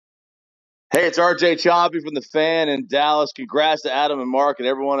Hey, it's RJ Choppy from The Fan in Dallas. Congrats to Adam and Mark and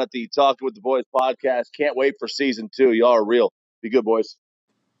everyone at the Talking with the Boys podcast. Can't wait for season 2. Y'all are real. Be good, boys.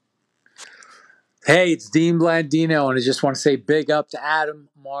 Hey, it's Dean Blandino, and I just want to say big up to Adam,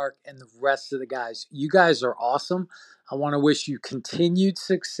 Mark, and the rest of the guys. You guys are awesome. I want to wish you continued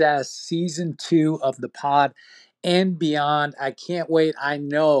success, season 2 of the pod and beyond. I can't wait. I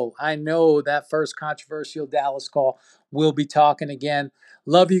know that first controversial Dallas call. We'll be talking again.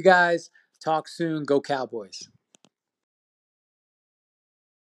 Love you guys. Talk soon. Go Cowboys.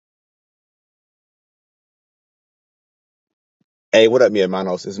 Hey, what up, mi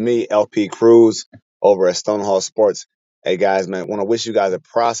hermanos? It's me, LP Cruz, over at Stonehall Sports. Hey, guys, man, want to wish you guys a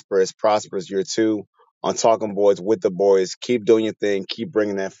prosperous year 2 on Talking Boys with the boys. Keep doing your thing. Keep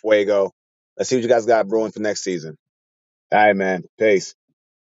bringing that fuego. Let's see what you guys got brewing for next season. All right, man. Peace.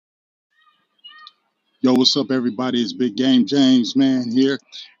 Yo, what's up, everybody? It's Big Game James, man, here.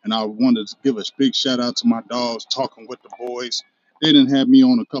 And I wanted to give a big shout out to my dogs, Talking with the Boys. They done had me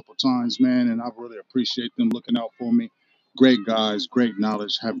on a couple times, man, and I really appreciate them looking out for me. Great guys, great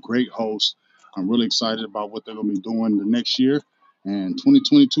knowledge, have great hosts. I'm really excited about what they're going to be doing the next year. And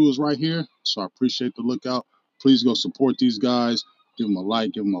 2022 is right here, so I appreciate the lookout. Please go support these guys. Give them a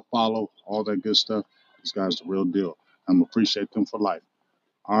like, give them a follow, all that good stuff. These guys are the real deal. I'm appreciate them for life.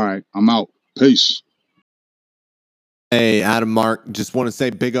 All right, I'm out. Peace. Hey, Adam, Mark, just want to say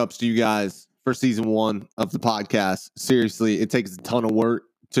big ups to you guys for season 1 of the podcast. Seriously, it takes a ton of work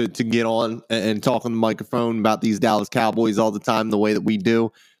to get on and talk on the microphone about these Dallas Cowboys all the time the way that we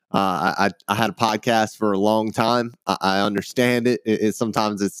do. I had a podcast for a long time. I understand it.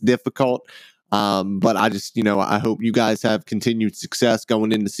 Sometimes it's difficult. But I just, I hope you guys have continued success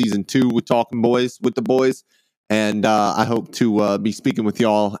going into season 2 with Talking Boys with the boys. And I hope to be speaking with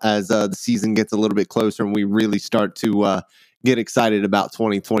y'all as the season gets a little bit closer and we really start to get excited about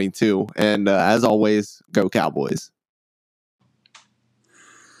 2022. And as always, go Cowboys.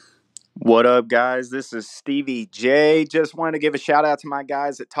 What up, guys? This is Stevie J. Just wanted to give a shout out to my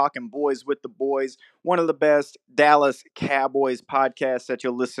guys at Talking Boys with the Boys, one of the best Dallas Cowboys podcasts that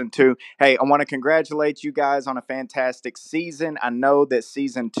you'll listen to. Hey, I want to congratulate you guys on a fantastic season. I know that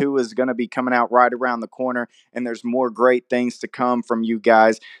season 2 is going to be coming out right around the corner, and there's more great things to come from you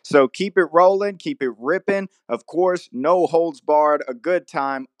guys. So keep it rolling, keep it ripping. Of course, no holds barred, a good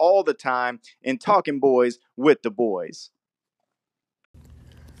time all the time in Talking Boys with the Boys.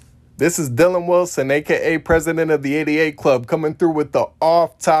 This is Dylan Wilson, a.k.a. president of the 88 Club, coming through with the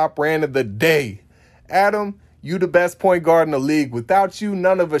off-top rant of the day. Adam, you the best point guard in the league. Without you,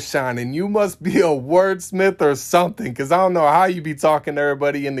 none of us shine. And you must be a wordsmith or something, because I don't know how you be talking to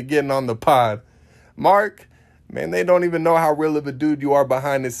everybody into getting on the pod. Mark, man, they don't even know how real of a dude you are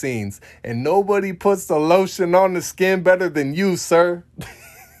behind the scenes. And nobody puts the lotion on the skin better than you, sir.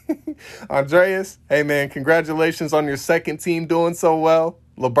 Andreas, hey, man, congratulations on your second team doing so well.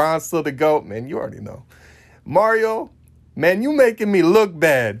 LeBron's still the GOAT. Man, you already know. Mario, man, you making me look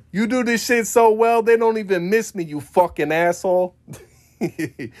bad. You do this shit so well, they don't even miss me, you fucking asshole.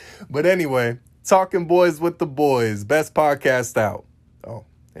 But anyway, Talking Boys with the Boys. Best podcast out. Oh,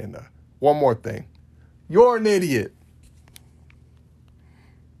 and one more thing. You're an idiot.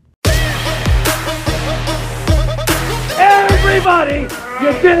 Everybody,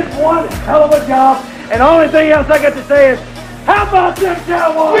 you did one hell of a job. And the only thing else I got to say is, how about them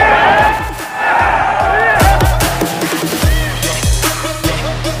Cowboys? Yeah!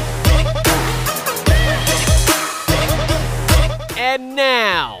 And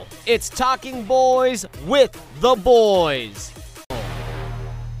now, it's Talking Boys with the Boys.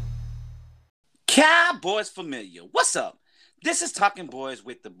 Cowboys familiar. What's up? This is Talking Boys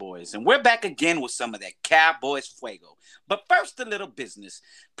with the Boys, and we're back again with some of that Cowboys fuego. But first, a little business.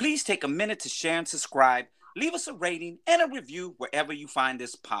 Please take a minute to share and subscribe. Leave us a rating and a review wherever you find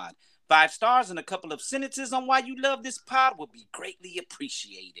this pod. 5 stars and a couple of sentences on why you love this pod will be greatly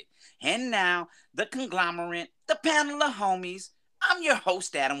appreciated. And now, the conglomerate, the panel of homies. I'm your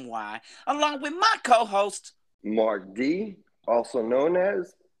host, Adam Y., along with my co-host, Mark D., also known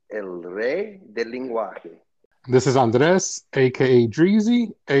as El Rey del Lenguaje. This is Andres, a.k.a.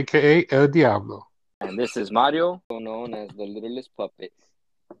 Dreezy, a.k.a. El Diablo. And this is Mario, known as the Littlest Puppet.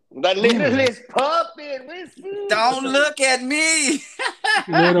 The littlest puppet. Don't look at me.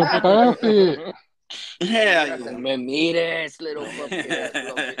 Little puppet. Yeah. Me mires, little puppet.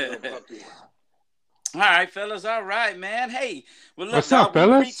 Little puppet. All right, fellas. All right, man. Hey. Well, look, what's up,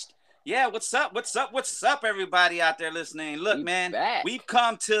 fellas? Yeah, what's up? What's up? What's up, everybody out there listening? Look, man, we've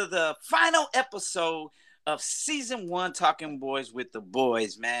come to the final episode of season 1 Talking Boys with the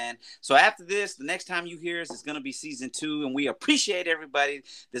Boys, man. So after this, the next time you hear us, it's going to be season 2, and we appreciate everybody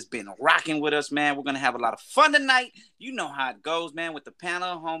that's been rocking with us, man. We're going to have a lot of fun tonight. You know how it goes, man, with the panel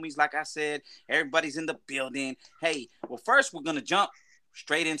of homies. Like I said, everybody's in the building. Hey, well, first we're going to jump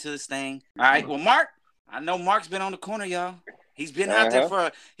straight into this thing. All right, well, Mark, I know Mark's been on the corner, y'all. He's been out there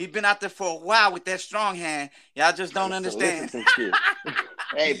for a while with that strong hand. Y'all just don't understand.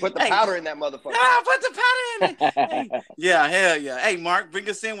 Hey, put the powder in that motherfucker. Put the powder in it. Hey. Yeah, hell yeah. Hey, Mark, bring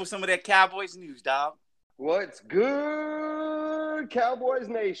us in with some of that Cowboys news, dog. What's good, Cowboys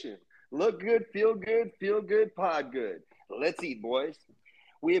Nation? Look good, feel good, pod good. Let's eat, boys.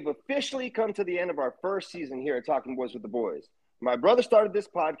 We have officially come to the end of our first season here at Talking Boys with the Boys. My brother started this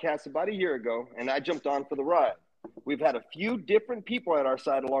podcast about a year ago, and I jumped on for the ride. We've had a few different people at our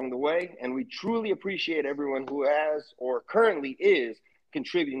side along the way, and we truly appreciate everyone who has or currently is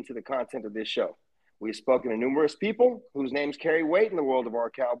contributing to the content of this show. We've spoken to numerous people whose names carry weight in the world of our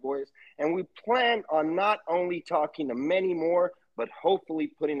Cowboys, and we plan on not only talking to many more, but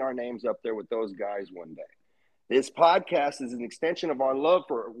hopefully putting our names up there with those guys one day. This podcast is an extension of our love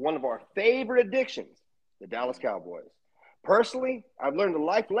for one of our favorite addictions, the Dallas Cowboys. Personally, I've learned a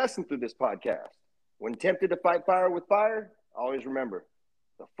life lesson through this podcast. When tempted to fight fire with fire, always remember,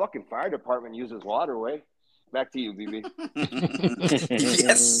 the fucking fire department uses water, way. Back to you, BB.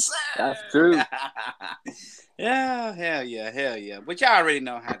 Yes, sir. That's true. Yeah, hell yeah. But y'all already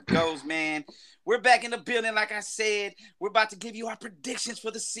know how it goes, man. We're back in the building, like I said. We're about to give you our predictions for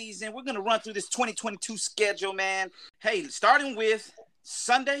the season. We're going to run through this 2022 schedule, man. Hey, starting with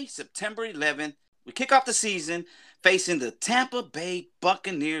Sunday, September 11th, we kick off the season facing the Tampa Bay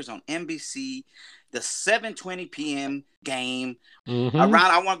Buccaneers on NBC. The 7:20 p.m. game. I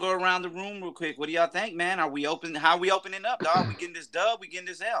want to go around the room real quick. What do y'all think, man? Are we open? How are we opening up, dog? We getting this dub? We getting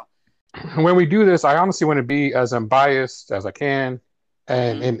this L? When we do this, I honestly want to be as unbiased as I can,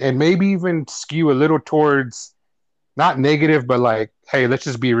 and maybe even skew a little towards not negative, but like, hey, let's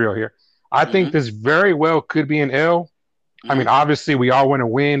just be real here. I think this very well could be an L. I mean, obviously we all want to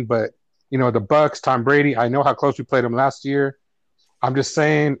win, but you know, the Bucks, Tom Brady, I know how close we played them last year. I'm just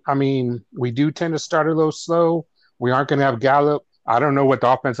saying, I mean, we do tend to start a little slow. We aren't going to have Gallup. I don't know what the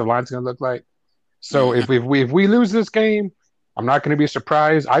offensive line is going to look like. So if we lose this game, I'm not going to be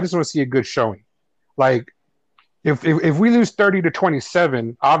surprised. I just want to see a good showing. Like, if we lose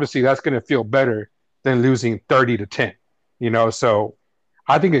 30-27, obviously that's going to feel better than losing 30-10. You know, so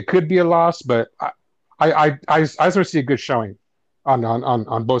I think it could be a loss, but I just want to see a good showing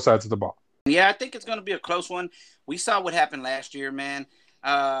on both sides of the ball. Yeah, I think it's going to be a close one. We saw what happened last year, man.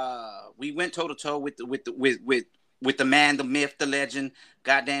 We went toe to toe with the man, the myth, the legend,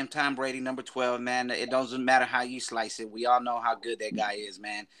 goddamn Tom Brady, number 12, man. It doesn't matter how you slice it. We all know how good that guy is,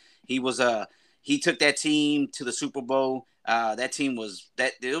 man. He took that team to the Super Bowl. That team was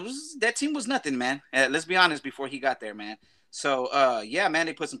nothing, man. Let's be honest. Before he got there, man. So yeah, man,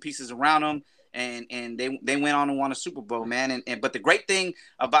 they put some pieces around him. And they went on and won a Super Bowl, man. But the great thing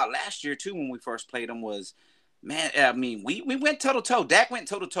about last year too, when we first played them, was, man, I mean, we went toe to toe. Dak went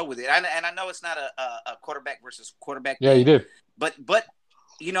toe to toe with it. And I know it's not a quarterback versus quarterback. Yeah, you did. But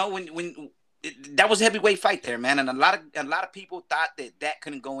you know, that was a heavyweight fight there, man. And a lot of people thought that Dak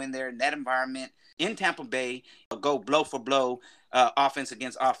couldn't go in there in that environment in Tampa Bay, go blow for blow, offense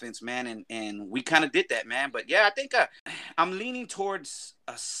against offense, man. And we kind of did that, man. But yeah, I think I'm leaning towards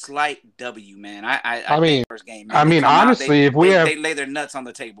a slight W, man. I mean, first game, man. I mean, honestly, they lay their nuts on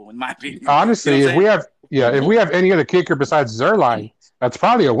the table, in my opinion. Honestly, you know if we have any other kicker besides Zerline, that's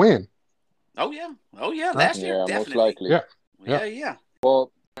probably a win. Oh yeah, last year definitely. Most likely. Yeah.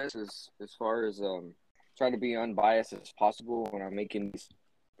 Well, this is as far as trying to be unbiased as possible when I'm making these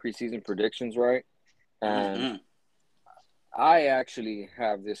preseason predictions, right? And I actually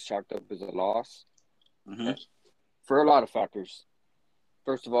have this chalked up as a loss for a lot of factors.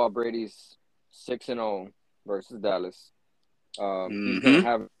 First of all, Brady's 6-0 versus Dallas. He's gonna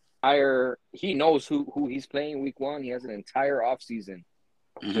have he knows who he's playing week 1. He has an entire offseason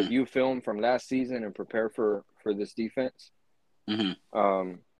to view film from last season and prepare for this defense.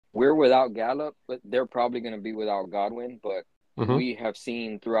 We're without Gallup, but they're probably going to be without Godwin. But we have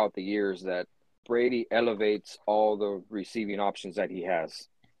seen throughout the years that Brady elevates all the receiving options that he has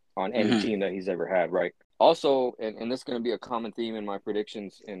on any team that he's ever had, right? Also, and this is going to be a common theme in my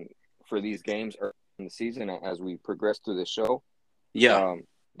predictions for these games early in the season as we progress through the show. Yeah.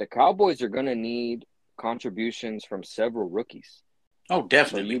 The Cowboys are going to need contributions from several rookies. Oh,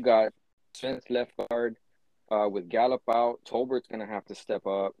 definitely. So you got Smith left guard. With Gallup out, Tolbert's going to have to step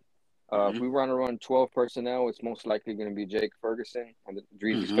up. If we run 12 personnel, it's most likely going to be Jake Ferguson,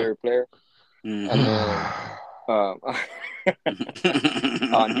 Dreezy's favorite player. And then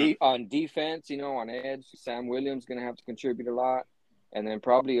on defense, on edge, Sam Williams going to have to contribute a lot. And then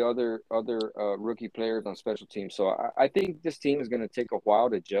probably other rookie players on special teams. So I think this team is going to take a while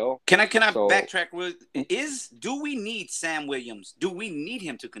to gel. Can I backtrack? Do we need Sam Williams? Do we need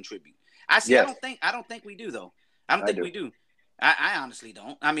him to contribute? Yes. I don't think we do though. I don't think we do. I honestly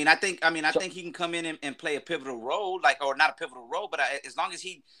don't. I think he can come in and play a pivotal role, or not a pivotal role, but as long as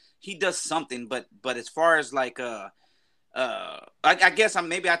he does something. But as far as I guess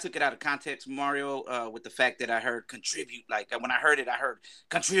maybe I took it out of context, Mario, with the fact that I heard contribute. When I heard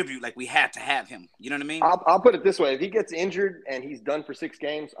contribute, we had to have him. You know what I mean? I'll put it this way: if he gets injured and he's done for 6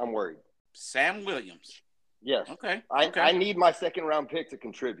 games, I'm worried. Sam Williams. Yes. Okay. I need my 2nd-round pick to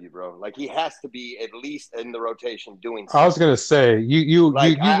contribute, bro. He has to be at least in the rotation doing something. I was gonna say you would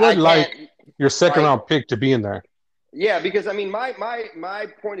like your 2nd-round pick to be in there. Yeah, because my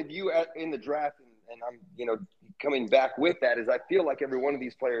point of view in the draft, and I'm coming back with that, is I feel like every one of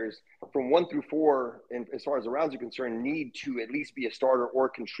these players from 1 through 4, and as far as the rounds are concerned, need to at least be a starter or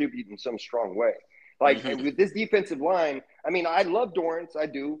contribute in some strong way. With this defensive line, I love Dorrance, I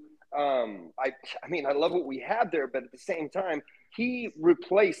do. I love what we have there, but at the same time, he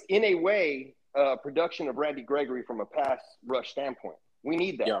replaced, in a way, production of Randy Gregory from a pass rush standpoint. We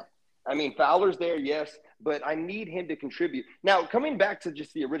need that. Yeah. Fowler's there, yes, but I need him to contribute. Now, coming back to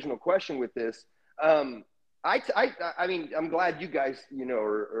just the original question with this, I'm glad you guys,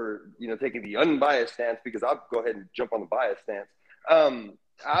 are taking the unbiased stance, because I'll go ahead and jump on the biased stance. I'm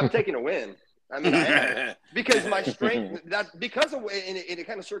taking a win. I am, because my strength, and it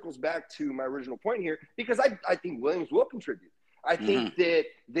kind of circles back to my original point here, because I think Williams will contribute. I think that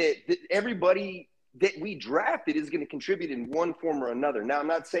everybody that we drafted is going to contribute in one form or another. Now, I'm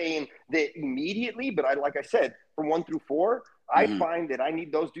not saying that immediately, but like I said, from 1 through 4, I find that I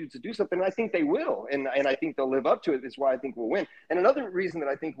need those dudes to do something, and I think they will, and I think they'll live up to it. That's why I think we'll win. And another reason that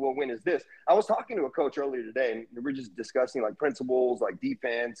I think we'll win is this. I was talking to a coach earlier today, and we were just discussing principles,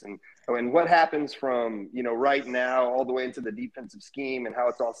 defense, and what happens from right now all the way into the defensive scheme and how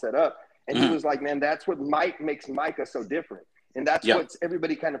it's all set up. And he was like, man, that's what makes Micah so different. And that's what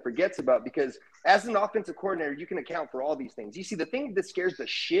everybody kind of forgets about, because as an offensive coordinator, you can account for all these things. You see, the thing that scares the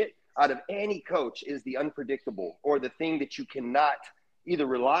shit out of any coach is the unpredictable, or the thing that you cannot either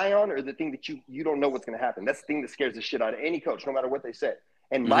rely on, or the thing that you don't know what's going to happen. That's the thing that scares the shit out of any coach, no matter what they say.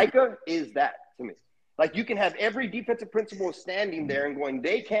 And Micah is that to me. You can have every defensive principal standing there and going,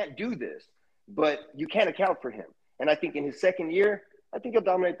 they can't do this, but you can't account for him. And I think in his 2nd year, I think he'll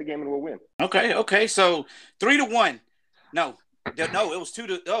dominate the game and we'll win. Okay. So 3-1. No, it was 2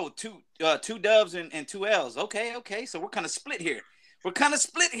 dubs and 2 L's. Okay. So we're kind of split here.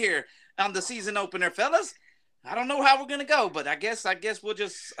 On the season opener, fellas. I don't know how we're gonna go, but I guess we'll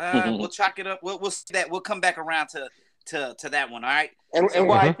just we'll chalk it up. We'll see that. We'll come back around to that one. All right. And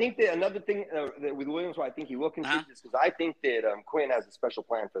why I think that another thing that with Williams, why I think he will contribute is because I think that Quinn has a special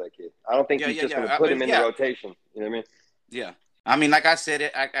plan for that kid. I don't think he's just going to put him in the rotation. You know what I mean? Yeah. Like I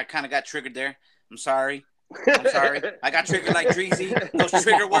said, I kind of got triggered there. I'm sorry. I got triggered like Dreezy. Those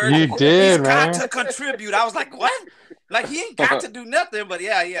trigger words. You did, He's man. got to contribute. I was like, what? He ain't got to do nothing, but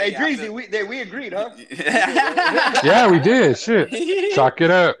yeah. Hey, Dreezy, we agreed, huh? Yeah, we did. Shit. Chalk it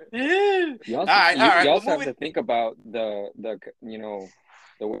up. You also have to think about the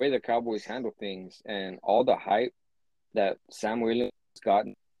way the Cowboys handle things and all the hype that Sam Williams got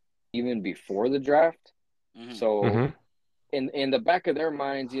even before the draft. So in the back of their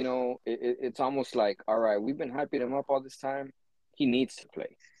minds, it's almost like, all right, we've been hyping him up all this time. He needs to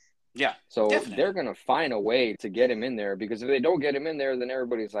play. Yeah. So they're going to find a way to get him in there, because if they don't get him in there, then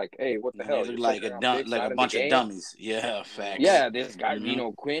everybody's like, hey, what the hell? Like a bunch of dummies. Yeah, facts. Yeah, this guy,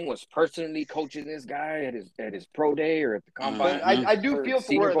 Quinn was personally coaching this guy at his pro day or at the combine. I do feel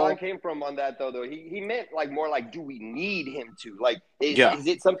for where Don came from on that, though. He meant more do we need him to? Is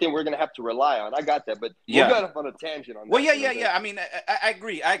it something we're going to have to rely on? I got that, but we'll go off on a tangent on that. Well, yeah. I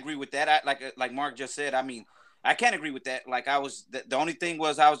agree. I agree with that. Like Mark just said, I can't agree with that. The only thing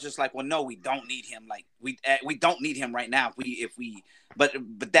was I was just like, well, no, we don't need him. We don't need him right now. But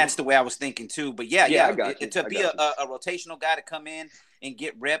that's the way I was thinking too. But yeah, to be a rotational guy to come in and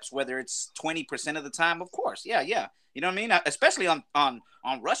get reps, whether it's 20% of the time, of course, yeah. You know what I mean? Especially on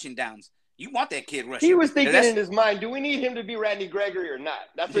rushing downs. You want that kid rushing. He was thinking in his mind, do we need him to be Randy Gregory or not?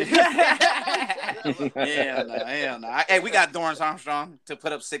 That's what he said. Hell no. Hey, we got Dorrance Armstrong to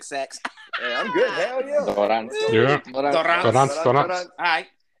put up 6 sacks. Hey, I'm good. Hell yeah. Dorrance. All right.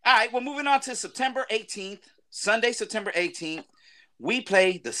 Well, moving on to September 18th, Sunday, September 18th. We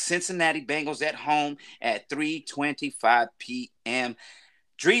play the Cincinnati Bengals at home at 3:25 p.m.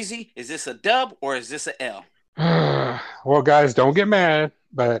 Dreezy, is this a dub or is this an L? Well, guys, don't get mad,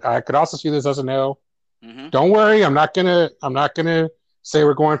 but I could also see this as an L. Mm-hmm. Don't worry, I'm not gonna say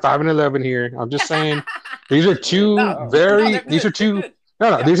we're going 5-11 here. I'm just saying these are two these are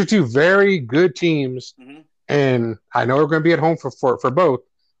two very good teams, and I know we're going to be at home for both,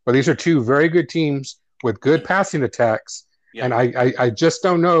 but these are two very good teams with good passing attacks, and I just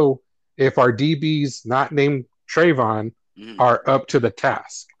don't know if our DBs not named Trayvon are up to the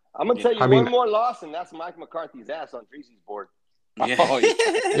task. I'm gonna tell you one more loss, and that's Mike McCarthy's ass on Dreezy's board. Yeah. Oh,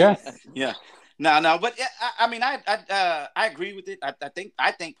 yeah. No, but I mean, I agree with it.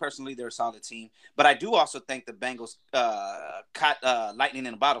 I think personally they're a solid team, but I do also think the Bengals caught lightning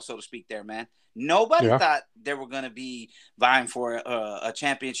in a bottle, so to speak. There, man. Nobody thought they were going to be vying for a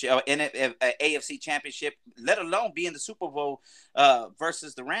championship, an AFC championship, let alone be in the Super Bowl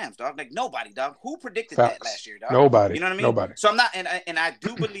versus the Rams, dog. Like nobody, dog. Who predicted that last year, dog? Nobody. You know what I mean? Nobody. So I'm not, and I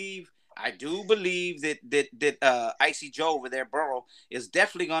do believe. that Icy Joe over there, Burrow, is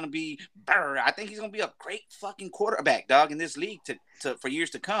definitely going to be I think he's going to be a great fucking quarterback, dog, in this league for years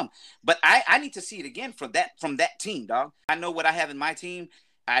to come. But I need to see it again from that team, dog. I know what I have in my team.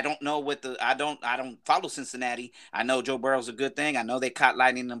 I don't know what I don't follow Cincinnati. I know Joe Burrow's a good thing. I know they caught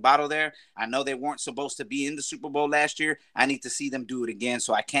lightning in the bottle there. I know they weren't supposed to be in the Super Bowl last year. I need to see them do it again.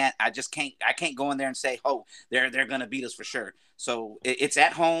 So I can't go in there and say, oh, they're going to beat us for sure. So it's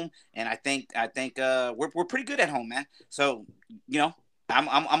at home, and I think we're pretty good at home, man. So I'm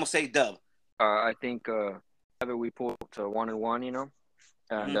gonna say dub. I think whether we pull to 1-1,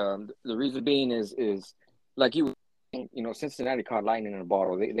 and the reason being is like Cincinnati caught lightning in a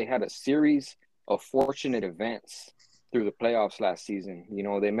bottle. They had a series of fortunate events through the playoffs last season.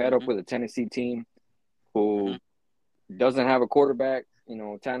 They met up with a Tennessee team who doesn't have a quarterback.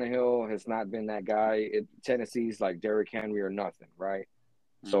 Tannehill has not been that guy. Tennessee's like Derrick Henry or nothing, right?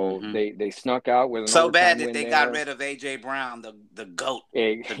 So they snuck out with so bad that they got rid of AJ Brown, the GOAT.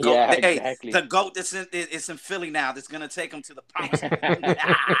 The GOAT. Exactly. The GOAT it's in Philly now. That's gonna take them to the promised land.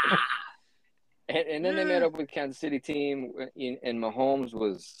 And then they met up with Kansas City team, and Mahomes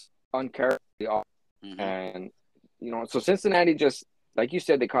was uncharacteristically off. And so Cincinnati just, like you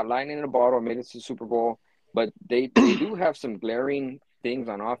said, they caught lightning in a bottle, made it to the Super Bowl, but they do have some glaring things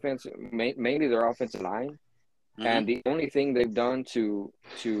on offense, mainly their offensive line. And the only thing they've done to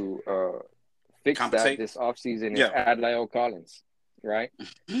fix that this offseason is add Lyle Collins, right?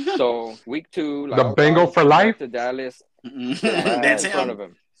 So week 2, the Bengal for life to Dallas, that's in him. front of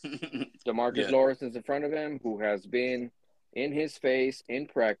him. DeMarcus Lawrence is in front of him, who has been in his face in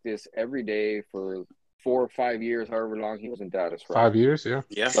practice every day for 4 or 5 years, however long he was in Dallas. Right? 5 years,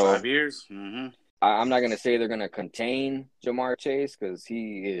 yeah, so 5 years. I'm not going to say they're going to contain Jamar Chase because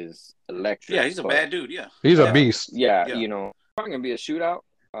he is electric. Yeah, he's a bad dude. Yeah, he's a beast. Yeah, it's not going to be a shootout.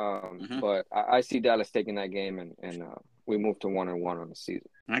 But I see Dallas taking that game, and we move to 1-1 on the season.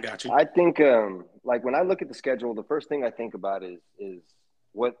 I got you. I think, like when I look at the schedule, the first thing I think about is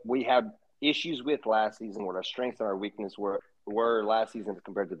what we had issues with last season, what our strengths and our weaknesses were last season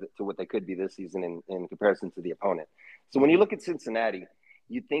compared to what they could be this season in comparison to the opponent. So when you look at Cincinnati,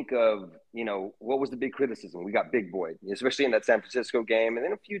 you think of, what was the big criticism? We got Big Boy, especially in that San Francisco game, and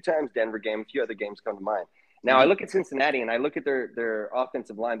then a few times Denver game, a few other games come to mind. Now I look at Cincinnati and I look at their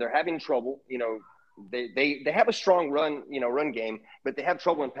offensive line. They're having trouble. They have a strong run game, but they have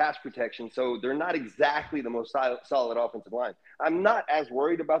trouble in pass protection. So they're not exactly the most solid offensive line. I'm not as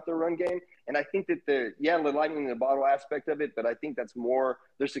worried about their run game. And I think that the lightning in the bottle aspect of it, but I think that's more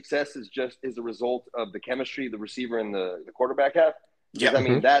their success is a result of the chemistry the receiver and the quarterback have. Yeah. I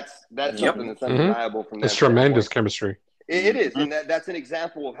mean, that's something that's undeniable from that. It's tremendous chemistry. It is. And that's an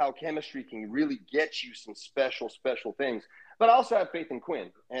example of how chemistry can really get you some special things. But I also have faith in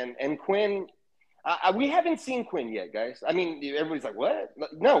Quinn. And Quinn, we haven't seen Quinn yet, guys. I mean, everybody's like, what?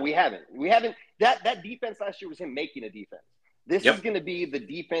 No, we haven't. That defense last year was him making a defense. This is going to be the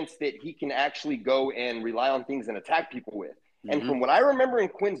defense that he can actually go and rely on things and attack people with. And from what I remember in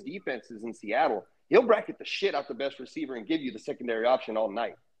Quinn's defenses in Seattle, he'll bracket the shit out the best receiver and give you the secondary option all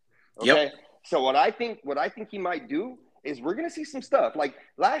night. Okay. So what I think he might do is we're going to see some stuff like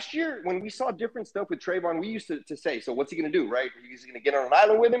last year when we saw different stuff with Trayvon, we used to say, so what's he going to do? Right. Is he going to get on an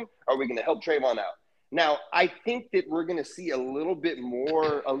island with him? Or are we going to help Trayvon out? Now, I think that we're going to see a little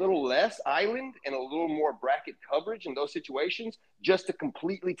less island and a little more bracket coverage in those situations just to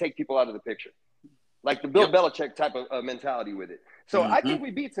completely take people out of the picture. Like the Bill Belichick type of mentality with it. So I think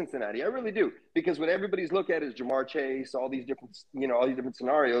we beat Cincinnati. I really do. Because what everybody's look at is Jamar Chase, all these different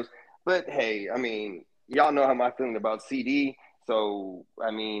scenarios. But hey, I mean, y'all know how I'm feeling about CD. So,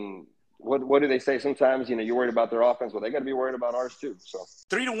 I mean, what do they say? Sometimes, you're worried about their offense. Well, they got to be worried about ours too. So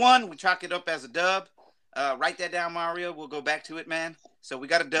 3-1, we chalk it up as a dub. Write that down, Mario. We'll go back to it, man. So we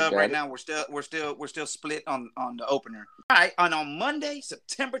got a dub right now. We're still split on the opener. All right, and on Monday,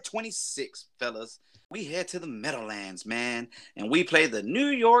 September 26th, fellas, we head to the Meadowlands, man, and we play the New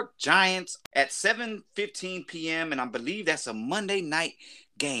York Giants at 7:15 p.m. and I believe that's a Monday night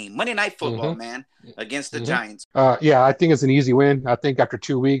game, Monday Night Football, man, against the Giants. Yeah, I think it's an easy win. I think after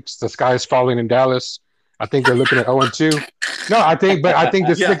 2 weeks, the sky is falling in Dallas. I think they're looking at 0-2. No, I think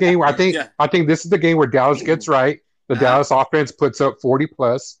this is the game. I think this is the game where Dallas gets right. The Dallas offense puts up 40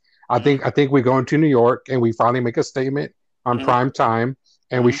 plus. I think we go into New York and we finally make a statement on prime time,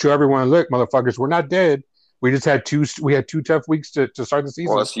 and we show everyone, look, motherfuckers, we're not dead. We just had two tough weeks to start the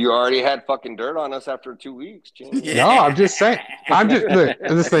season. Well, so you already had fucking dirt on us after 2 weeks, James. No, I'm just saying. Look,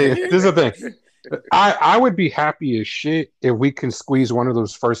 this is the thing. I would be happy as shit if we can squeeze one of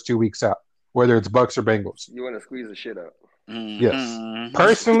those first 2 weeks out, whether it's Bucks or Bengals. You want to squeeze the shit out. Yes.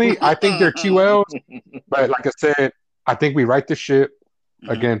 Personally, I think they're 2 L's, but like I said, I think we right the ship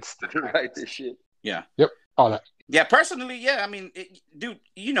against the Giants. Right the shit. Yeah. Yep. All that. Yeah, personally, yeah. I mean, dude,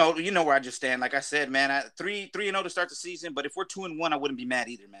 you know where I just stand. Like I said, man, 3-0 to start the season. But if we're 2-1, I wouldn't be mad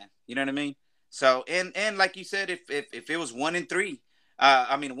either, man. You know what I mean? So, and like you said, if it was 1-3,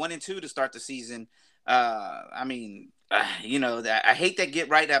 1-2 to start the season, I hate that get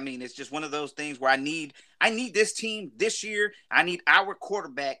right. I mean, it's just one of those things where I need this team this year. I need our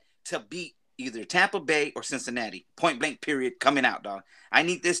quarterback to beat either Tampa Bay or Cincinnati. Point blank, period, coming out, dog. I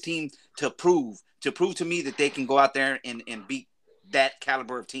need this team to prove to me that they can go out there and beat that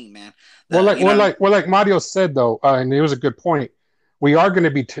caliber of team, man. Like Mario said though, and it was a good point. We are going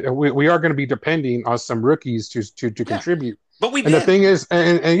to be depending on some rookies to contribute. But the thing is,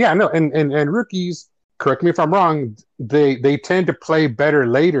 and rookies, correct me if I'm wrong, they tend to play better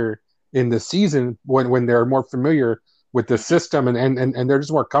later in the season when they're more familiar with the system and they're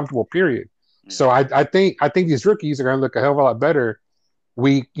just more comfortable, period. So I think these rookies are going to look a hell of a lot better.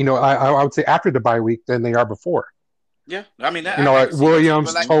 I would say after the bye week than they are before. Yeah, I mean,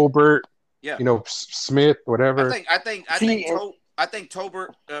 Williams, Tolbert, Smith, whatever. I think Tolbert.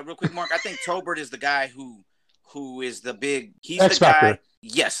 Real quick, Mark. I think Tolbert is the guy who is the big. He's X the guy. factor.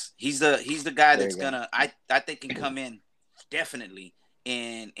 Yes, he's the guy that's gonna. I think can come in definitely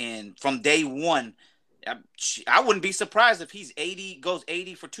and from day one. I wouldn't be surprised if he's 80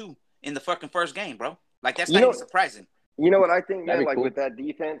 for 2 in the fucking first game, bro. Like that's not even surprising. You know what I think, man? Like cool. with that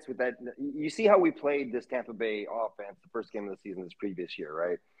defense, you see how we played this Tampa Bay offense the first game of the season this previous year,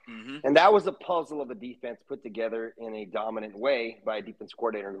 right? Mm-hmm. And that was a puzzle of a defense put together in a dominant way by a defense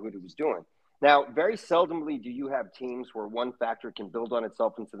coordinator who was doing. Now, very seldomly do you have teams where one factor can build on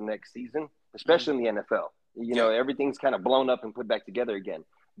itself into the next season, especially in the NFL. Everything's kind of blown up and put back together again.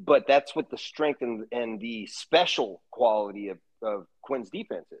 But that's what the strength and the special quality of Quinn's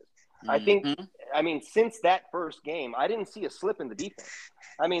defense is. I think, since that first game, I didn't see a slip in the defense.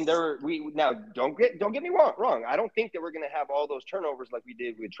 I mean, don't get me wrong. I don't think that we're going to have all those turnovers like we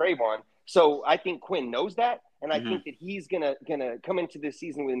did with Trayvon. So I think Quinn knows that, and I think that he's gonna come into this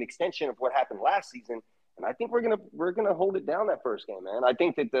season with an extension of what happened last season. And I think we're gonna hold it down that first game, man. I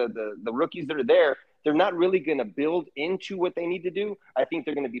think that the rookies that are there, they're not really gonna build into what they need to do. I think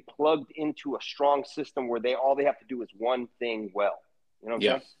they're gonna be plugged into a strong system where all they have to do is one thing well. You know what I'm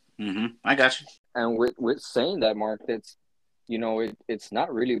saying? Mm-hmm. I got you. And with saying that, Mark, it's it's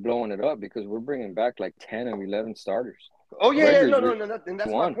not really blowing it up because we're bringing back like 10 or 11 starters. Oh yeah, no, and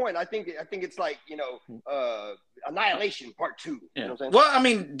that's my point. I think it's like Annihilation Part 2. You know what I'm saying? Well, I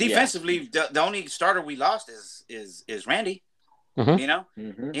mean, defensively, the only starter we lost is Randy.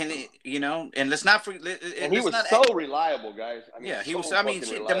 Mm-hmm. And let's not forget. And he was so reliable, guys. I mean, he was. I mean,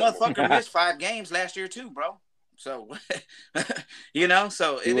 shit, the motherfucker missed 5 games last year too, bro. So,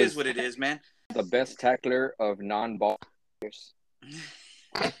 so it is what it is, man. The best tackler of non-ball players.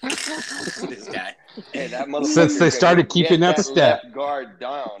 This guy. Hey, that motherfucker. Since they started keeping that stat. Left guard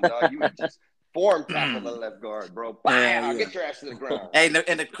down, dog. You would just form tackle the left guard, bro. Bam! Get your ass to the ground. Hey,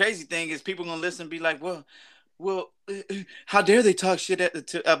 and the crazy thing is, people gonna listen and be like, well, how dare they talk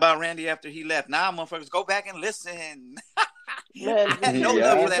shit about Randy after he left? Nah, motherfuckers, go back and listen. Man, I had no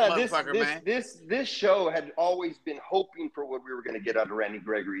love for that motherfucker, man. This show had always been hoping for what we were going to get out of Randy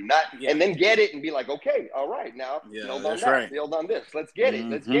Gregory, and then get it and be like, okay, all right, now build on that, right. Build on this, let's get it,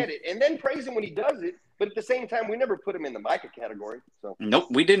 and then praise him when he does it. But at the same time, we never put him in the Micah category. So nope,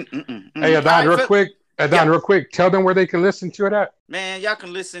 we didn't. Hey, Adon, real quick, tell them where they can listen to it at. Man, y'all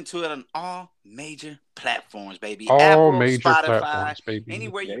can listen to it on all major platforms, baby. All Apple, major Spotify, platforms, baby.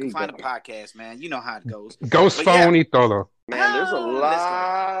 Anywhere you can find a podcast, man. You know how it goes. Ghost phone y todo. Man, there's a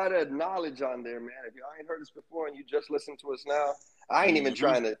lot of knowledge on there, man. If y'all ain't heard us before and you just listen to us now, I ain't even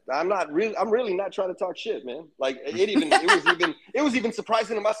trying to. I'm really not trying to talk shit, man. Like it was even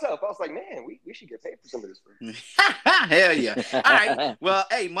surprising to myself. I was like, man, we should get paid for some of this. Hell yeah! All right. Well,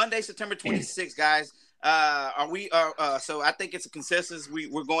 hey, Monday, September 26th, guys. Are we? So I think it's a consensus.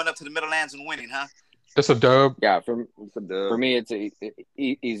 We're going up to the Middlelands and winning, huh? It's a dub. Yeah, for me, it's a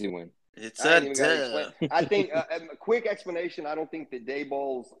easy win. It's a dub. I think a quick explanation. I don't think that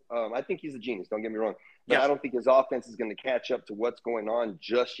Daboll's. I think he's a genius. Don't get me wrong. But I don't think his offense is going to catch up to what's going on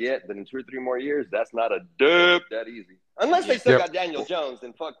just yet. But in 2 or 3 more years, that's not a dub that easy. Unless they still got Daniel Jones,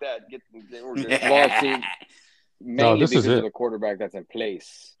 then fuck that. Mainly this because of the quarterback that's in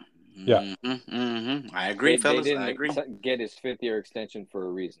place. Yeah, I agree, fellas. They didn't I agree. Get his 5th-year extension for a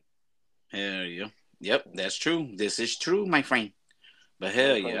reason. Hell yeah. Yep, that's true. This is true, my friend. But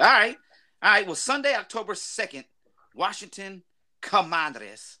hell yeah. All right. Well, Sunday, October 2nd, Washington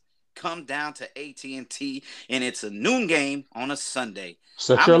Commanders come down to AT&T, and it's a noon game on a Sunday.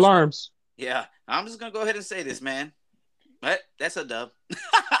 Set your alarms. Yeah, I'm just gonna go ahead and say this, man. But that's a dub.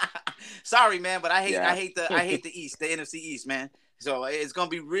 Sorry, man, but I hate the East, the NFC East, man. So it's gonna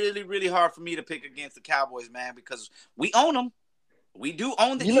be really, really hard for me to pick against the Cowboys, man, because we own them. We do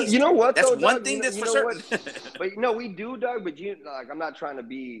own the East. You know what? That's though, one Doug? thing that's for certain. certain. But we do, Doug. But I'm not trying to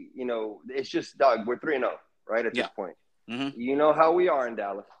be. It's just, Doug. We're 3-0, right at this point. Mm-hmm. You know how we are in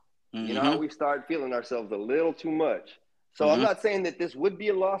Dallas. Mm-hmm. You know how we start feeling ourselves a little too much. So I'm not saying that this would be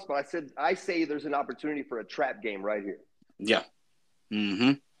a loss, but I say there's an opportunity for a trap game right here. Yeah.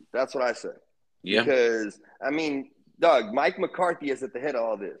 Mm-hmm. That's what I say. Yeah. Because Doug, Mike McCarthy is at the head of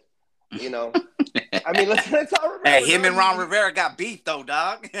all this. Let's all remember. Hey, him and Ron Rivera got beef though,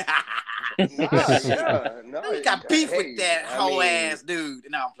 dog. No, he got beef with that whole ass dude.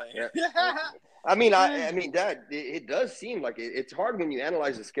 No, I'm playing. Dad, it does seem like it's hard when you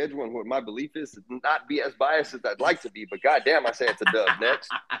analyze the schedule, and what my belief is to not be as biased as I'd like to be. But goddamn, I say it's a dub.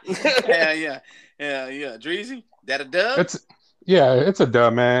 Next. yeah. Dreezy, that a dub? It's a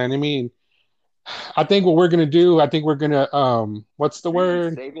dub, man. I think what we're gonna do. I think we're gonna what's the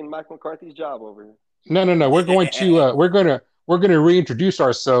word? Saving Mike McCarthy's job over here. No. We're going to we're gonna reintroduce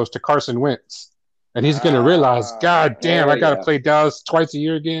ourselves to Carson Wentz, and he's gonna realize, God damn, I gotta play Dallas twice a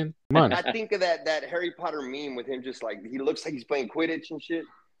year again. Come on. I think of that Harry Potter meme with him, just like he looks like he's playing Quidditch and shit.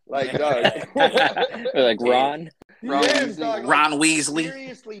 Like, dog. Like Ron. Yes, dog. Ron Weasley.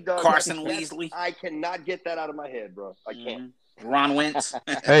 Seriously, dog. Carson Weasley. I cannot get that out of my head, bro. I can't. Ron Wentz.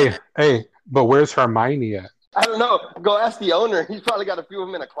 hey, but where's Hermione at? I don't know. Go ask the owner. He's probably got a few of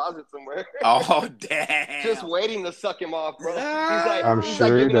them in a closet somewhere. Oh, damn. Just waiting to suck him off, bro. I'm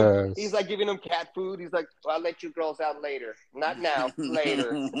sure he does. He's like giving him cat food. He's like, well, I'll let you girls out later. Not now, later.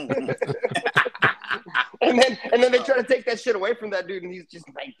 and then they try to take that shit away from that dude, and he's just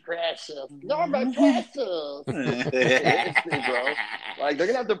like, precious. You're my precious. Bro. Like, they're going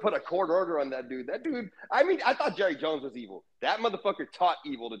to have to put a court order on that dude. That dude, I thought Jerry Jones was evil. That motherfucker taught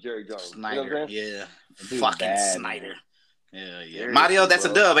evil to Jerry Jones. Snyder, fucking Snyder. Yeah. Mario, that's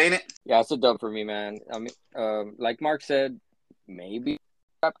a dub, ain't it? Yeah, it's a dub for me, man. Like Mark said, maybe a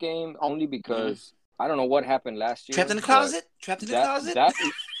trap game only because I don't know what happened last year. Trapped in the closet? That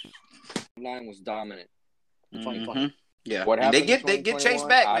line was dominant. Yeah. What happened? They get chased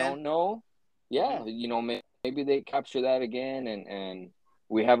back, man. I don't know. Yeah, maybe they capture that again, and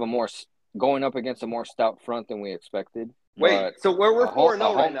we have going up against a more stout front than we expected. Wait, so we're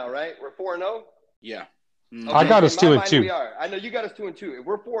 4-0 right now, right? We're 4-0? Yeah. Okay, I got us 2-2. We are. I know you got us 2-2. If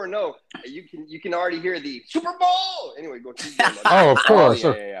we're 4-0, you can already hear the Super Bowl. Anyway, go. Oh, of course.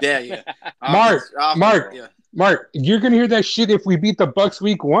 Yeah. Mark, you're gonna hear that shit if we beat the Bucks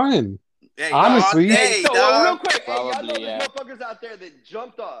week 1. Hey, honestly. Real quick, Probably, y'all know there's motherfuckers out there that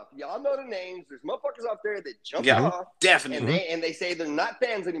jumped off. Y'all know the names. There's motherfuckers out there that jumped off. Definitely. And they say they're not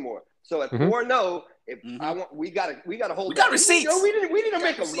fans anymore. So at 4-0, we gotta hold. We got receipts. We need to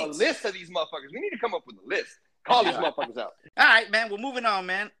make a list of these motherfuckers. We need to come up with a list. Call these motherfuckers out. All right, man. We're moving on,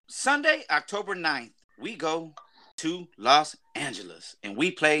 man. Sunday, October 9th, we go to Los Angeles, and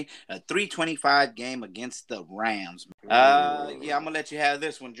we play a 3:25 game against the Rams. I'm gonna let you have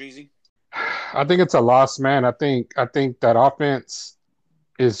this one, Dreezy. I think it's a loss, man. I think that offense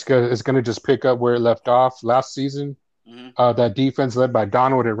is gonna just pick up where it left off last season. That defense led by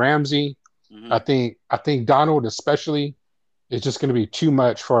Donald and Ramsey. I think Donald especially is just gonna be too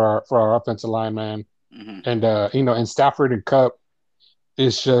much for our offensive line, man. And and Stafford and Kupp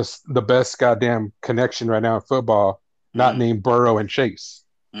is just the best goddamn connection right now in football, not named Burrow and Chase.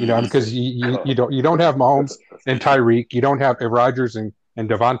 Because you don't have Mahomes and Tyreek, you don't have Rodgers and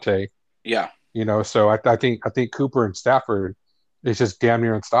Devontae. Yeah. So I think Cooper and Stafford is just damn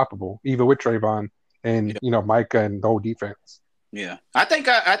near unstoppable, even with Trayvon and Micah and the whole defense. Yeah, I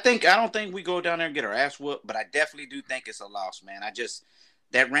don't think we go down there and get our ass whooped, but I definitely do think it's a loss, man.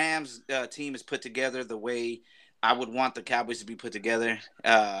 That Rams team is put together the way I would want the Cowboys to be put together.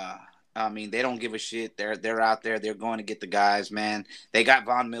 I mean, they don't give a shit. They're out there. They're going to get the guys, man. They got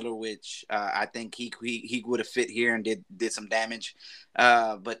Von Miller, which I think he would have fit here and did some damage.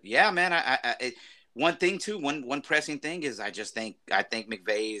 But yeah, man, one thing too, one pressing thing is I think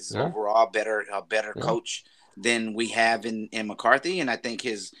McVay is overall a better coach than we have in McCarthy, and I think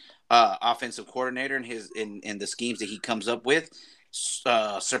his offensive coordinator and the schemes that he comes up with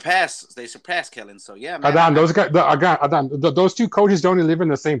surpass Kellen. So yeah, man. Those two coaches don't even live in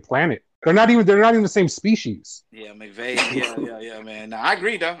the same planet. They're not even the same species. Yeah, McVay. Yeah, man. No, I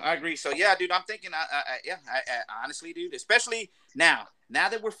agree, though. I agree. So yeah, dude, I'm thinking. I honestly, dude, especially now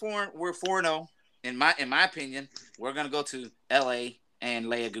that we're 4-0. In my opinion, we're gonna go to LA and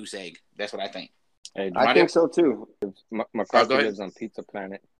lay a goose egg. That's what I think. Hey, I think so too. McCarthy lives on Pizza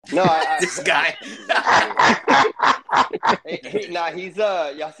Planet. No, this guy. He's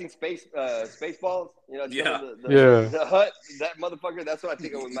y'all seen Spaceballs? The hut, that motherfucker. That's what I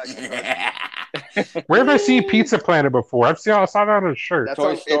think of with Michael. Where have I seen Pizza Planet before? I saw that on a shirt. That's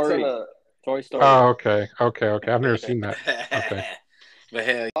Toy Story. Toy Story. Oh, okay. I've never seen that. Okay. But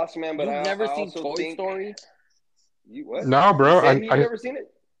hell, awesome, man. But You've never seen also Toy Story? You what? No, bro. You've never seen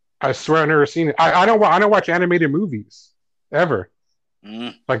it? I swear I've never seen it. I don't watch animated movies ever.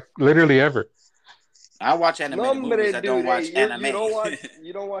 Like literally ever. I watch animated movies. I don't watch anime.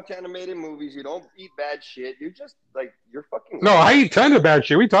 You don't watch animated movies. You don't eat bad shit. You're just like you're fucking. No, I eat tons of bad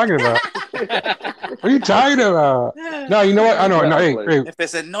shit. What are you talking about? What are you talking about? No, you know what? I know. No, hey. If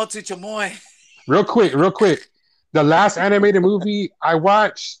it's a no to chamoy. Real quick. The last animated movie I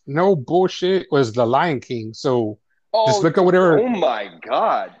watched, no bullshit, was The Lion King. So just look at whatever. Oh my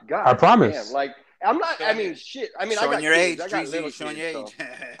God! I promise. Man, like I'm not. I mean, shit. I mean, showing I got your kids. age. I got little showing kids, your age.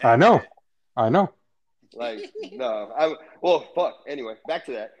 So. I know. Like no. Well, fuck. Anyway, back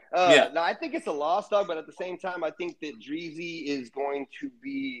to that. No, I think it's a loss, dog. But at the same time, I think that Dreezy is going to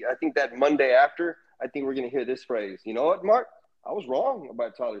be. I think that Monday after, I think we're going to hear this phrase. You know what, Mark? I was wrong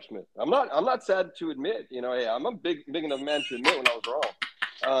about Tyler Smith. I'm not sad to admit. Hey, I'm a big enough man to admit when I was wrong.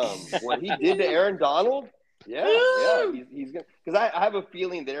 What he did to Aaron Donald. Yeah, he's gonna. Because I have a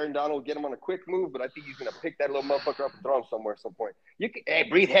feeling that Aaron Donald will get him on a quick move, but I think he's gonna pick that little motherfucker up and throw him somewhere at some point. Hey,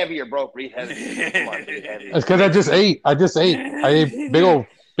 breathe heavier, bro. Breathe heavier. Come on, breathe heavier. It's because I just ate. I ate big old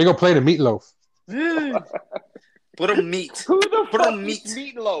plate of meatloaf. Put a meat. Who the fuck eats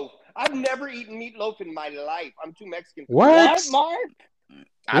meatloaf? I've never eaten meatloaf in my life. I'm too Mexican. What, Mark?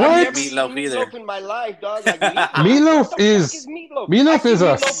 I don't eat meatloaf either. Meatloaf in my life, dog. Like, meatloaf is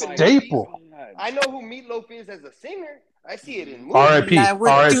meatloaf a staple. I know who Meatloaf is as a singer. I see it in movies. R.I.P.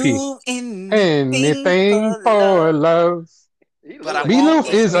 Anything for love.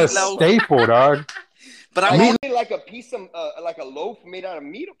 Meatloaf is a staple, dog. But I'm like a piece of like a loaf made out of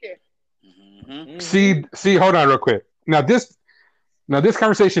meat. Okay. See, hold on real quick. Now this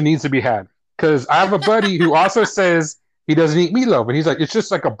conversation needs to be had because I have a buddy who also says he doesn't eat meatloaf, and he's like, it's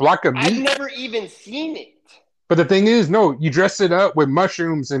just like a block of meat. I've never even seen it. But the thing is, no, you dress it up with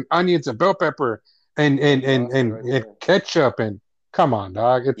mushrooms and onions and bell pepper and ketchup and come on,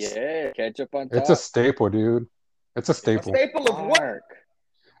 dog. It's ketchup on top. It's a staple, dude. It's a staple. A staple of what?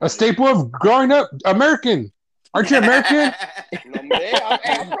 A staple of growing up American. Aren't you American? No, man.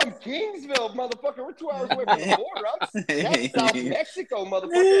 I'm from Kingsville, motherfucker. We're 2 hours away from the border. That's South Mexico,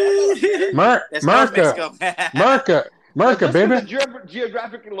 motherfucker. America, baby. The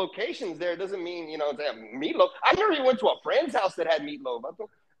geographic locations there doesn't mean, they have meatloaf. I never even went to a friend's house that had meatloaf.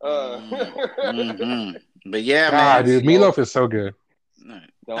 But yeah, man. Dude, meatloaf is so good.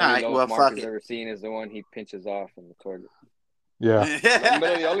 The only loaf Mark has ever seen is the one he pinches off in the toilet. Yeah.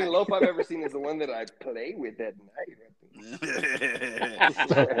 The only loaf I've ever seen is the one that I play with at night.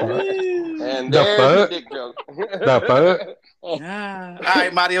 And there's the dick joke. The fuck? All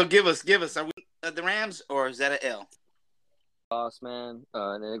right, Mario, give us. Are we the Rams or is that an L? Loss, man.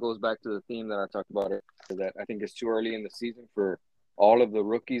 And it goes back to the theme that I talked about earlier, that I think it's too early in the season for all of the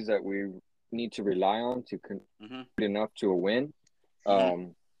rookies that we need to rely on to contribute enough to a win.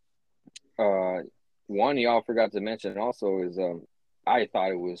 One y'all forgot to mention also is I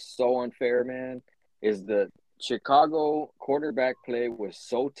thought it was so unfair, man, is the Chicago quarterback play was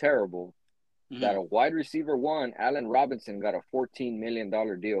so terrible that a wide receiver one, Allen Robinson, got a $14 million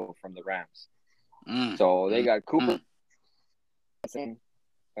deal from the Rams. So they got Cooper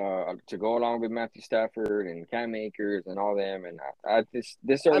to go along with Matthew Stafford and Cam Akers and all them. And this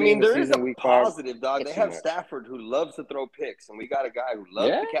I early mean, in the there is season, a week positive, 5, dog. it's They too have much. Stafford who loves to throw picks, and we got a guy who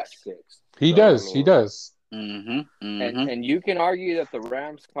loves to catch picks. He So, does. I mean, He does. And you can argue that the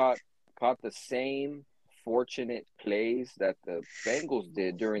Rams caught the same fortunate plays that the Bengals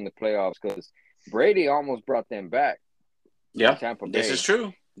did during the playoffs, because Brady almost brought them back. Yeah, Tampa Bay. this is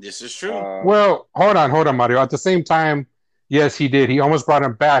true. Well, hold on, Mario. At the same time, yes, he did. He almost brought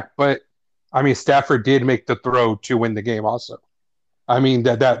him back, but I mean, Stafford did make the throw to win the game. Also, I mean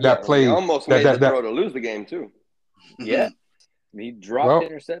that play he almost made the throw to lose the game too. Yeah, he dropped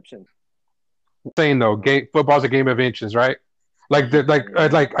interception. Saying though, football's a game of inches, right? I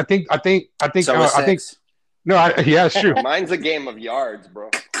think. No, yeah, it's true. Mine's a game of yards, bro.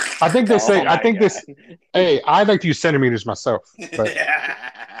 I think they say. I think this. Hey, I like to use centimeters myself, but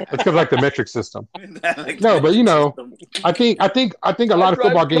it's because I like the metric system. No, but you know, I think a lot of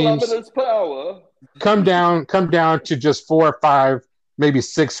football games come down to just 4 or 5, maybe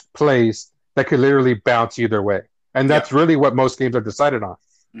 6 plays that could literally bounce either way, and that's really what most games are decided on.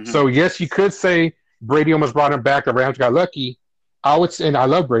 So yes, you could say Brady almost brought him back. The Rams got lucky. I would say, and I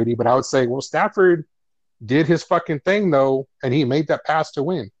love Brady, but I would say, well, Stafford did his fucking thing though, and he made that pass to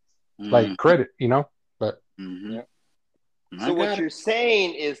win. Like credit, you know. But so what you're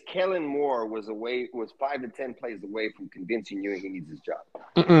saying is Kellen Moore was 5 to 10 plays away from convincing you he needs his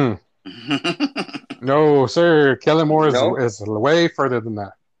job. No, sir. Kellen Moore is way further than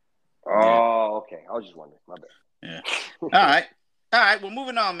that. Oh, okay. I was just wondering. My bad. Yeah. All right. Well,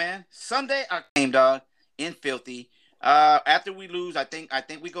 moving on, man. Sunday, our game, dog, in Filthy. After we lose, I think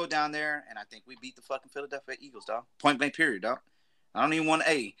we go down there and I think we beat the fucking Philadelphia Eagles, dog. Point blank, period, dog. I don't even want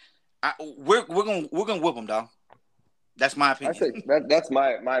to. We're gonna whoop them, dog. That's my opinion. I think that's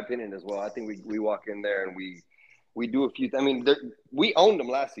my opinion as well. I think we walk in there and we do a few. I mean, we owned them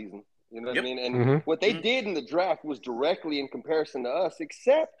last season. You know what I mean? And what they did in the draft was directly in comparison to us,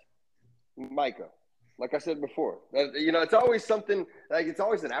 except Micah. Like I said before, you know, it's always something like it's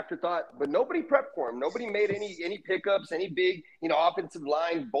always an afterthought. But nobody prepped for him. Nobody made any pickups, any big offensive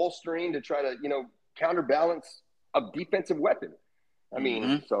line bolstering to try to counterbalance a defensive weapon. I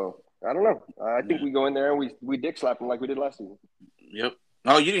mean, so I don't know. I think we go in there and we dick slap them like we did last season. Yep.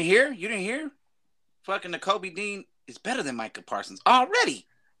 Oh, you didn't hear? Fucking Nakobe Dean is better than Micah Parsons already.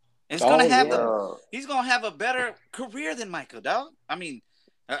 It's gonna he's gonna have a better career than Micah, dog. I mean,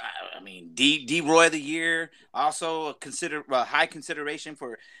 D Roy of the year, also high consideration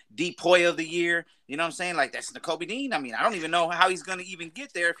for Depoy of the year. You know what I'm saying? Like that's Nakobe Dean. I mean, I don't even know how he's gonna even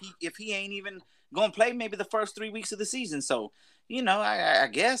get there if he ain't even gonna play maybe the first 3 weeks of the season. So, you know, I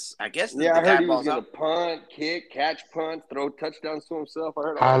guess. I heard he was gonna punt, kick, catch, punt, throw touchdowns to himself. I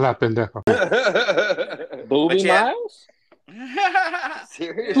heard all that. Booby Miles?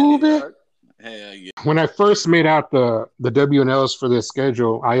 Seriously? Hell yeah. When I first made out the W&Ls for this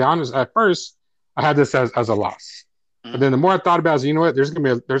schedule, at first I had this as a loss. But then the more I thought about it, I was, you know what, there's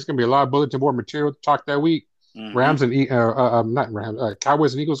gonna be a lot of bulletin board material to talk that week. Cowboys and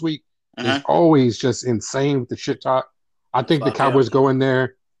Eagles week is always just insane with the shit talk. I think the Cowboys go in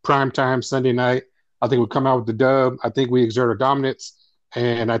there primetime Sunday night. I think we come out with the dub. I think we exert our dominance,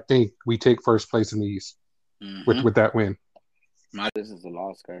 and I think we take first place in the East with that win. This is a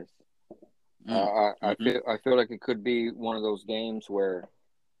loss, guys. I feel like it could be one of those games where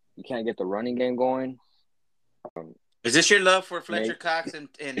you can't get the running game going. Is this your love for Fletcher Cox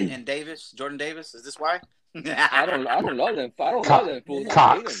and Davis, Jordan Davis? Is this why? I don't love them. I don't love them fools.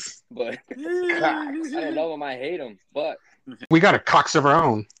 I hate them, but I don't love them. I hate them, but we got a Cox of our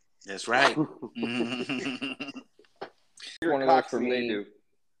own. That's right. One of those for me.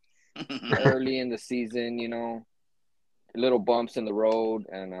 Early in the season, you know, little bumps in the road,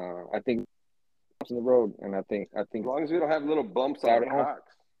 and I think in the road, and I think as long as we don't have little bumps on Cox.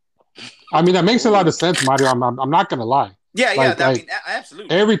 I mean, that makes a lot of sense, Mario. I'm not gonna lie. Yeah, I mean,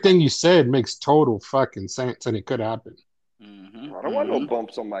 absolutely. Everything you said makes total fucking sense, and it could happen. I don't want no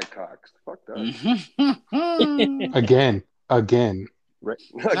bumps on my Cox. Fuck that. Again. Again,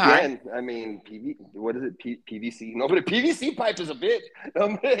 I mean, what is it? PVC? No, but a PVC pipe is a bitch.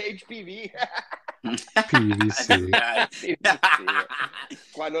 HPV. PVC.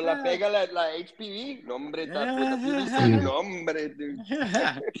 Cuando la pega la HPV, nombre, PVC, nombre, dude.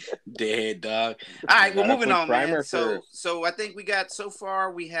 Dead dog. All right, well, moving on, man. So I think we got so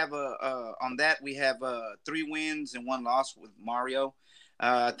far. We have on that we have 3 wins and 1 loss with Mario.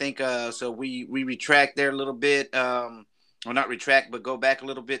 I think so. We retract there a little bit. Well, not retract, but go back a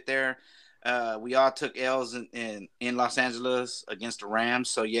little bit there. We all took L's in Los Angeles against the Rams.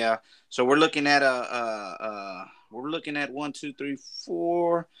 So yeah, so we're looking at we're looking at 1, 2, 3,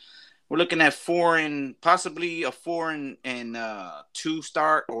 4. We're looking at possibly a 4-2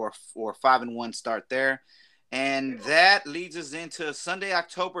 start or 5-1 start there. And that leads us into Sunday,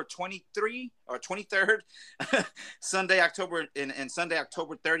 October 23 or 23rd, Sunday, October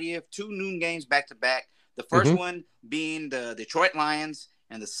 30th, 2 noon games back to back. The first one being the Detroit Lions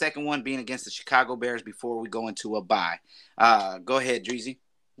and the second one being against the Chicago Bears before we go into a bye. Go ahead, Dreezy.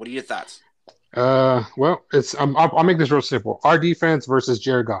 What are your thoughts? Well, I'll make this real simple. Our defense versus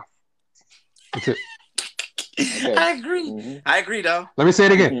Jared Goff. That's it. Okay. I agree. I agree, though. Let me say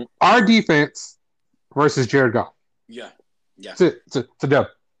it again. Our defense versus Jared Goff. Yeah. That's it. It's a dub.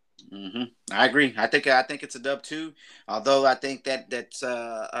 I agree. I think it's a dub too. Although I think that's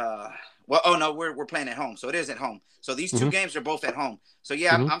we're playing at home, so it is at home. So these two games are both at home. So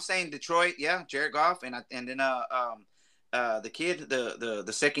yeah, I'm saying Detroit. Yeah, Jared Goff, and then the kid,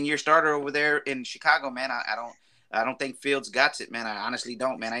 the second year starter over there in Chicago. Man, I don't think Fields got it. Man, I honestly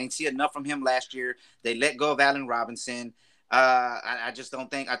don't. Man, I didn't see enough from him last year. They let go of Allen Robinson. I just don't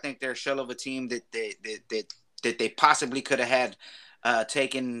think. I think they're a shell of a team that they possibly could have had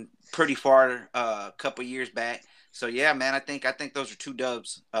taken pretty far a couple years back. So yeah, man, I think those are 2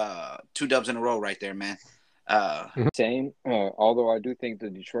 dubs in a row right there, man. Same. Although I do think the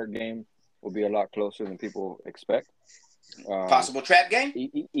Detroit game will be a lot closer than people expect. Possible trap game.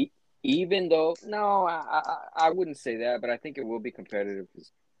 Even though, no, I wouldn't say that, but I think it will be competitive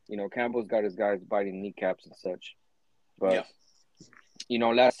because Campbell's got his guys biting kneecaps and such. But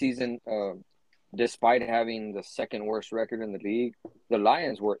last season, despite having the second worst record in the league, the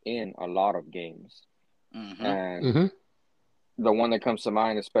Lions were in a lot of games. And the one that comes to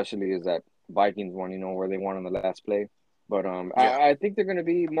mind especially is that Vikings one, where they won on the last play. But I think they're going to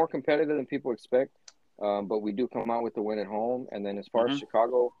be more competitive than people expect. But we do come out with the win at home. And then as far as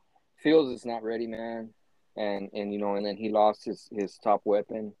Chicago, Fields is not ready, man. And then he lost his top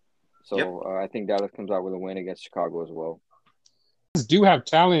weapon. So I think Dallas comes out with a win against Chicago as well. Do have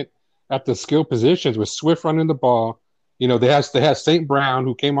talent at the skill positions with Swift running the ball. They have St. Brown,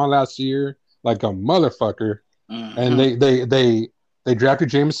 who came on last year like a motherfucker, and they drafted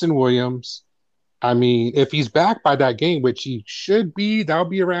Jameson Williams. I mean, if he's back by that game, which he should be, that'll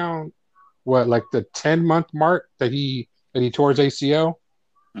be around like the 10-month mark that he tore his ACL.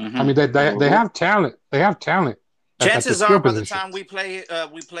 I mean, they have talent. They have talent. Chances are, by the time we play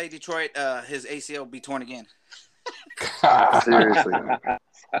Detroit, his ACL will be torn again. Seriously.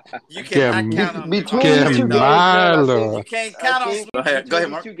 You cannot count on between these 2 games. You can't count on. Go ahead,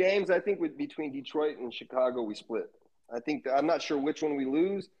 Mark. 2 games, I think between Detroit and Chicago, we split. I'm not sure which one we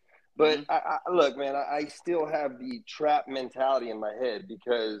lose, but look, man, I still have the trap mentality in my head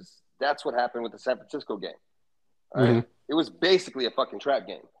because that's what happened with the San Francisco game. Right? It was basically a fucking trap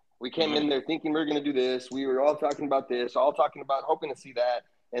game. We came in there thinking we were going to do this. We were all talking about this, all talking about hoping to see that,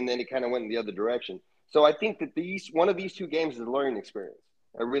 and then it kind of went in the other direction. So I think that one of these 2 games is a learning experience.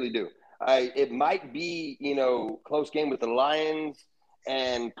 I really do. It might be, close game with the Lions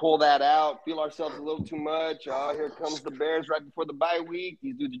and pull that out, feel ourselves a little too much. Oh, here comes the Bears right before the bye week.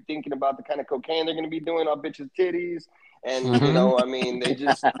 These dudes are thinking about the kind of cocaine they're going to be doing on bitches' titties. And, they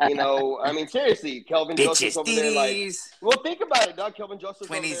just, seriously, Kelvin Joseph's over there like, well, think about it, dog. Kelvin Joseph's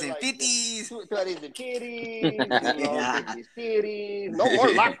 20s and 50s. 20s and titties, 50s titties. No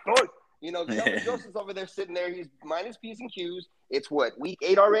more life story. Kelvin Joseph's over there sitting there. He's minus P's and Q's. It's week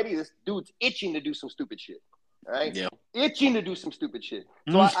 8 already. This dude's itching to do some stupid shit. All right? Yeah. Itching to do some stupid shit.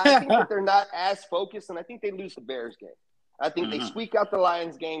 So I think that they're not as focused, and I think they lose the Bears game. I think they squeak out the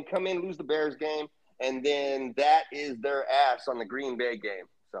Lions game, come in, lose the Bears game, and then that is their ass on the Green Bay game.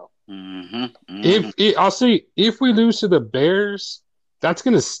 So if we lose to the Bears, that's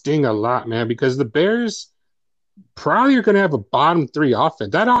going to sting a lot, man, because the Bears probably are going to have a bottom 3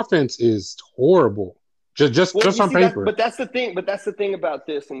 offense. That offense is horrible, just on paper. But that's the thing. But that's the thing about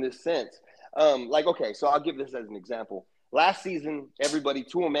this in this sense. Okay, so I'll give this as an example. Last season, everybody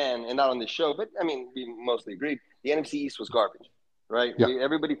to a man, and not on this show, but I mean, we mostly agreed, the NFC East was garbage, right? Yeah.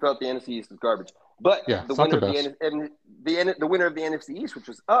 Everybody felt the NFC East was garbage. But the winner of the NFC East, which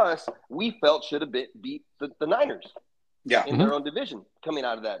was us, we felt should have beat the Niners in their own division, coming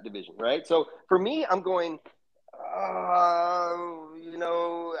out of that division, right? So for me, I'm going, I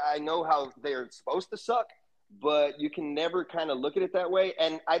know how they're supposed to suck, but you can never kind of look at it that way.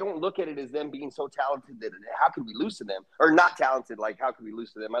 And I don't look at it as them being so talented that how could we lose to them? Or not talented, like how could we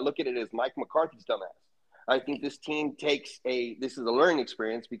lose to them? I look at it as Mike McCarthy's dumbass. I think this team this is a learning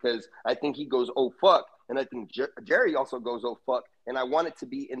experience because I think he goes, oh, fuck. And I think Jerry also goes, oh, fuck. And I want it to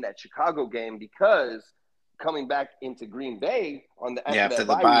be in that Chicago game because coming back into Green Bay after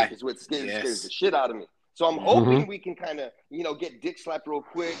that bye week is what scares the shit out of me. So I'm hoping we can kind of, get dick slapped real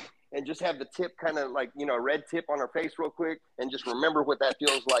quick and just have the tip kind of like, a red tip on our face real quick and just remember what that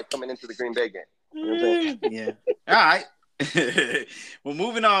feels like coming into the Green Bay game. You know what I'm saying? Yeah. All right. Well,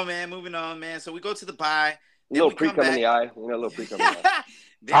 moving on, man. So we go to the bye. A little pre-cum in the eye. A little pre-cum in the eye.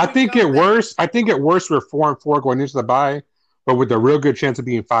 I think it worse. I think it worse. We're 4-4 going into the bye, but with a real good chance of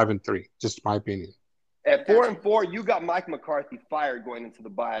being 5-3. Just my opinion. At 4-4, you got Mike McCarthy fired going into the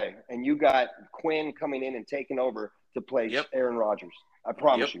bye, and you got Quinn coming in and taking over to play Aaron Rodgers. I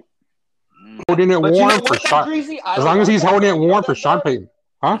promise you. Holding it warm for Sean. As long as he's holding it warm for Sean Payton,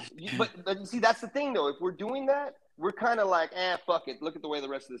 huh? But see, that's the thing though. If we're doing that, we're kind of like, fuck it. Look at the way the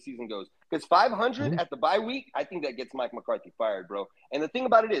rest of the season goes. Because 500 at the bye week, I think that gets Mike McCarthy fired, bro. And the thing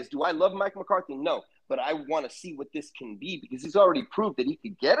about it is, do I love Mike McCarthy? No. But I want to see what this can be because he's already proved that he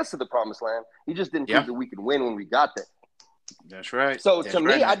could get us to the promised land. He just didn't prove that we could win when we got there. That's right. So to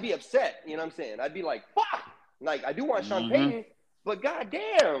me, I'd be upset. You know what I'm saying? I'd be like, fuck. Like, I do want Sean Payton, but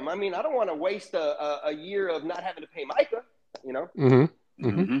goddamn, I mean, I don't want to waste a year of not having to pay Micah,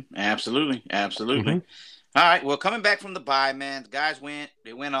 Absolutely. All right. Well, coming back from the bye, man, the guys went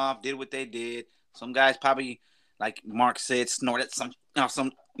off, did what they did. Some guys probably, like Mark said, snorted some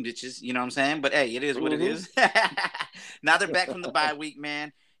bitches, you know what I'm saying? But hey, it is what it is. Now they're back from the bye week,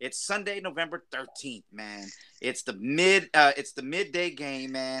 man. It's Sunday, November 13th, man. It's the midday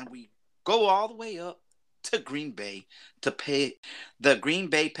game, man. We go all the way up to Green Bay to pay the Green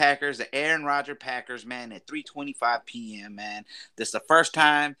Bay Packers, the Aaron Rodgers Packers, man, at 3:25 p.m., man. This is the first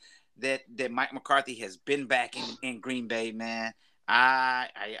time that Mike McCarthy has been back in Green Bay, man. I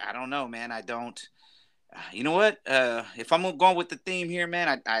don't know, man. I don't. You know what? If I'm going with the theme here,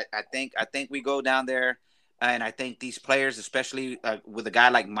 man, I think we go down there, and I think these players, especially with a guy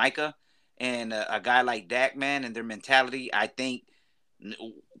like Micah and a guy like Dak, man, and their mentality, I think,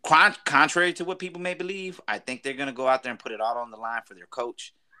 contrary to what people may believe, I think they're gonna go out there and put it all on the line for their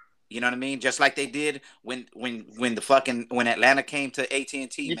coach. You know what I mean? Just like they did when Atlanta came to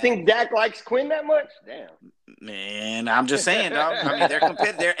AT&T. You think Dak likes Quinn that much? Damn. Man, I'm just saying, dog. I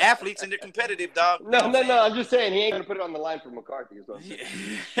mean, they're athletes and they're competitive, dog. No. I'm just saying he ain't gonna put it on the line for McCarthy. Is what I'm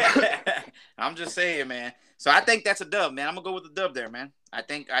saying. I'm just saying, man. So I think that's a dub, man. I'm gonna go with the dub there, man. I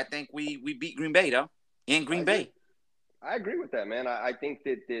think we beat Green Bay though in Green Bay. I agree with that, man. I think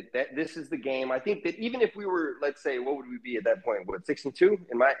that this is the game. I think that even if we were, let's say, what would we be at that point? What, 6-2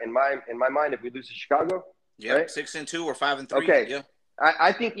 in my mind if we lose to Chicago? Yeah, right? 6-2 or 5-3. Okay. Yeah.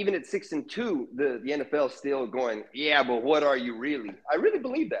 I think even at 6-2, the NFL is still going, yeah, but what are you really? I really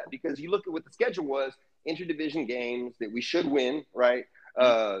believe that because you look at what the schedule was, interdivision games that we should win, right?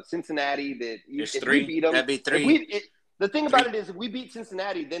 Cincinnati that if we beat them, that'd be 3. The thing about it is if we beat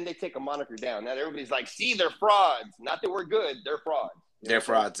Cincinnati, then they take a moniker down. Now everybody's like, see, they're frauds. Not that we're good, they're frauds. They're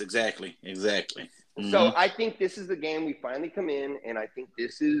frauds, exactly. So I think this is the game we finally come in, and I think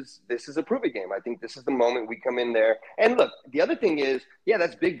this is a prove-it game. I think this is the moment we come in there. And look, the other thing is, yeah,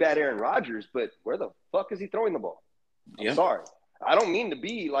 that's big bad Aaron Rodgers, but where the fuck is he throwing the ball? I'm sorry. I don't mean to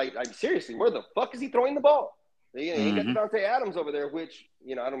be like seriously, where the fuck is he throwing the ball? He got Devontae Adams over there, which,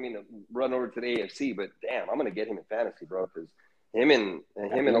 I don't mean to run over to the AFC, but damn, I'm going to get him in fantasy, bro, because him and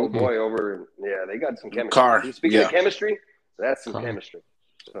old boy over, yeah, they got some chemistry. Speaking of chemistry, that's some chemistry.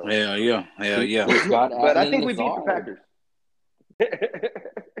 So. Yeah. But I think we beat the Packers.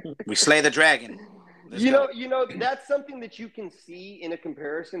 We slay the dragon. You know, that's something that you can see in a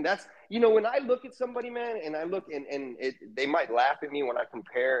comparison. That's, when I look at somebody, man, and I look and they might laugh at me when I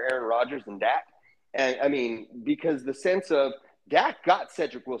compare Aaron Rodgers and Dak. And I mean, because the sense of Dak got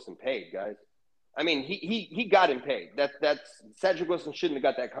Cedric Wilson paid, guys. I mean, he got him paid. That's Cedric Wilson shouldn't have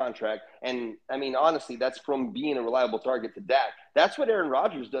got that contract. And I mean, honestly, that's from being a reliable target to Dak. That's what Aaron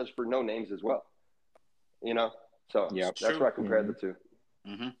Rodgers does for no names as well. So that's where I compare the two.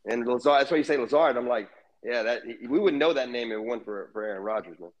 Mm-hmm. And Lazard, that's why you say Lazard. I'm like, yeah, that we wouldn't know that name if it wasn't for Aaron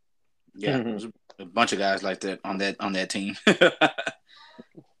Rodgers, man. Yeah, there's a bunch of guys like that on that team.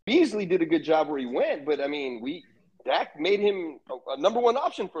 Beasley did a good job where he went, but I mean, Dak made him a number one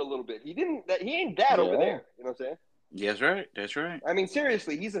option for a little bit. He ain't that over there. You know what I'm saying? Yeah, that's right. I mean,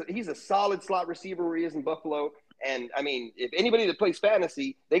 seriously, he's a solid slot receiver where he is in Buffalo. And I mean, if anybody that plays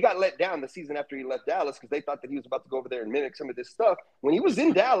fantasy, they got let down the season after he left Dallas because they thought that he was about to go over there and mimic some of this stuff. When he was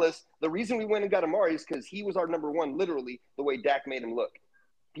in Dallas, the reason we went and got Amari is because he was our number one, literally, the way Dak made him look.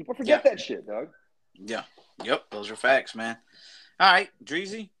 People forget that shit, dog. Yeah. Yep. Those are facts, man. All right,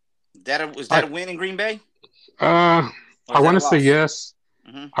 Dreezy. Was that a win in Green Bay? I want to say yes.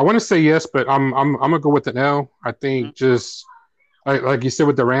 I want to say yes, but I'm gonna go with an L. I think just like you said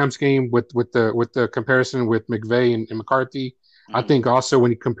with the Rams game, with the comparison with McVay and McCarthy. I think also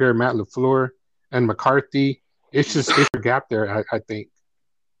when you compare Matt LaFleur and McCarthy, it's a gap there. I think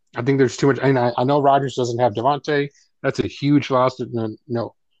there's too much. And I know Rodgers doesn't have Devontae. That's a huge loss.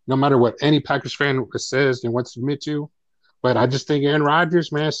 No matter what any Packers fan says and wants to admit to, but I just think Aaron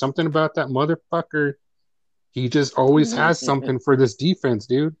Rodgers, man, something about that motherfucker. He just always has something for this defense,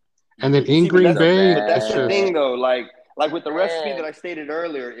 dude. And then in Green Bay, but that's the thing, though. Like with the recipe that I stated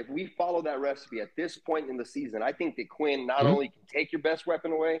earlier, if we follow that recipe at this point in the season, I think that Quinn not only can take your best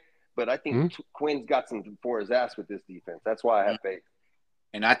weapon away, but I think Quinn's got something for his ass with this defense. That's why I have faith.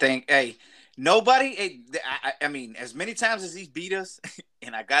 And I think, nobody. I mean, as many times as he's beat us,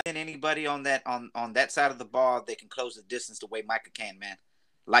 and I got in anybody on that side of the ball, they can close the distance the way Micah can, man.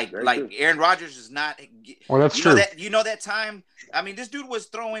 Like Aaron Rodgers is not. Well, that's true. That time. I mean, this dude was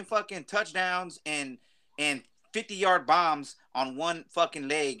throwing fucking touchdowns and 50-yard bombs on one fucking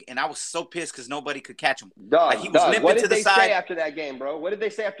leg, and I was so pissed because nobody could catch him. He was limping what did to the they side. say after that game, bro? What did they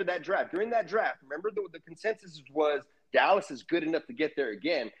say after that draft? During that draft, remember the consensus was Dallas is good enough to get there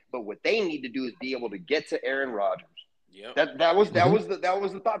again, but what they need to do is be able to get to Aaron Rodgers. Yep. That was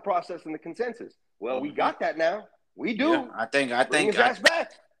the thought process and the consensus. Well, we got that now. We do. Yeah, I think Bring his ass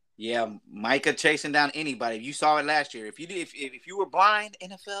back. Yeah, Micah chasing down anybody. You saw it last year. If you were blind,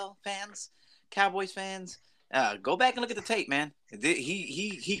 NFL fans, Cowboys fans, go back and look at the tape, man.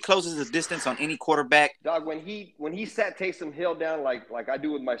 He closes the distance on any quarterback. Dog, when he sat Taysom Hill down like I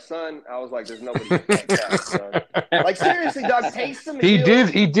do with my son, I was like, "There's nobody like that, son." Like seriously, dog, Taysom Hill.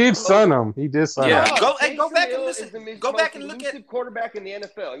 He did son him. He did son him. Go back and listen. Go back and look at quarterback in the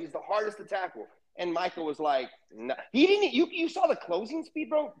NFL. He's the hardest to tackle. And Michael was like, nah. He didn't. You saw the closing speed,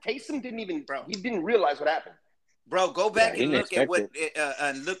 bro. Taysom didn't even. Bro, he didn't realize what happened. Bro, go back and look at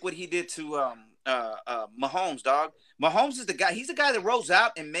what he did to Mahomes, dog. Mahomes is the guy. He's the guy that rolls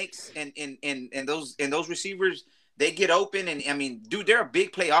out and makes and those receivers, they get open. And I mean, dude, they're a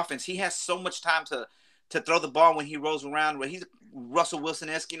big play offense. He has so much time to throw the ball when he rolls around. Where he's Russell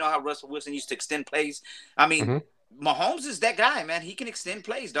Wilson-esque. You know how Russell Wilson used to extend plays. I mean. Mahomes is that guy, man. He can extend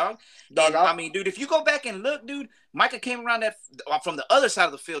plays, dog. I mean, dude, if you go back and look, dude, Micah came around from the other side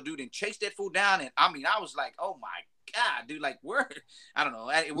of the field, dude, and chased that fool down. And I mean, I was like, oh my God, dude, like I don't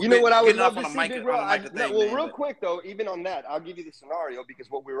know. You know what I would love to see, Micah, big bro? Real quick though, even on that, I'll give you the scenario because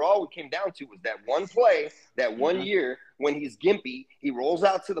what we came down to was that one play, that one year when he's gimpy, he rolls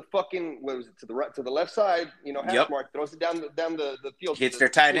out to the fucking to the left side, hash mark, throws it down the field, hits their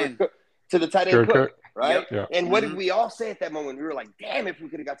tight end. To the tight end Cook, right? Yep. And what did we all say at that moment? We were like, damn, if we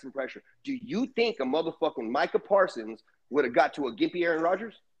could have got some pressure. Do you think a motherfucking Micah Parsons would have got to a gimpy Aaron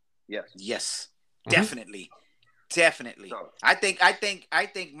Rodgers? Yes. Definitely. Definitely. So, I think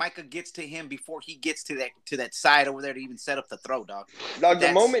Micah gets to him before he gets to that side over there to even set up the throw, dog. Dog,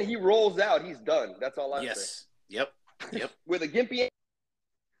 the moment he rolls out, he's done. That's all I say. Yep. With a gimpy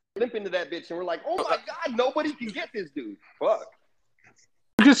limp into that bitch, and we're like, oh my God, nobody can get this dude. Fuck.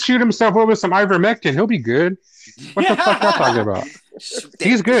 Just shoot himself over some ivermectin. He'll be good. What the fuck y'all talking about?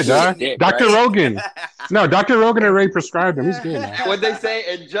 He's good, dog. Dr. Rogan. No, Dr. Rogan already prescribed him. He's good now. What'd they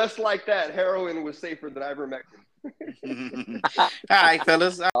say? And just like that, heroin was safer than ivermectin. All right,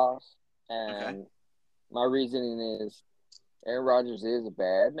 fellas. And my reasoning is Aaron Rodgers is a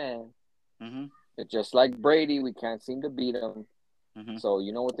bad man. But just like Brady, we can't seem to beat him. So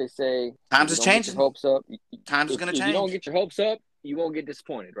you know what they say? Times is changing. Hopes up. Times is going to change. You don't get your hopes up, you won't get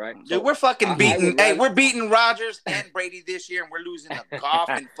disappointed, right? Dude, we're fucking beating. Hey, we're beating Rodgers and Brady this year, and we're losing the golf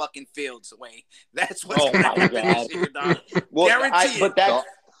and fucking Fields away. That's what's going to happen this year, dog. Well, guarantee it.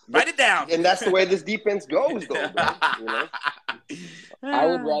 Write it down. And that's the way this defense goes, though. Bro, I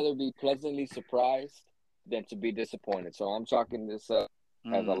would rather be pleasantly surprised than to be disappointed. So I'm chalking this up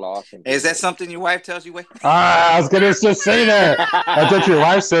as a loss. Is that something your wife tells you? I was going to just say that. I thought your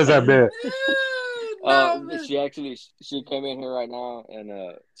wife says that bit. She came in here right now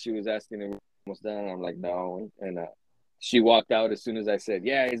and she was asking him almost done. I'm like, no. And she walked out as soon as I said,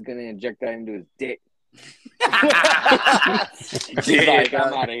 yeah, he's going to inject that into his dick. She's like,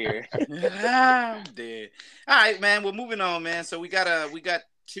 I'm out of here. I'm dead. All right, man. We're moving on, man. So we got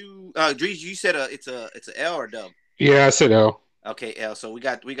two. Drees, you said it's a L or a dub? Yeah, I said L. Okay, L. So we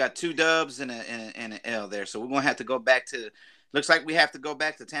got two dubs and an L there. So we're gonna have to go back to. Looks like we have to go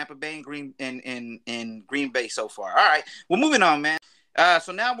back to Tampa Bay and Green Bay so far. All right, we're moving on, man.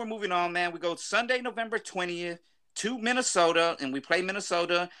 So now we're moving on, man. We go Sunday, November 20th to Minnesota, and we play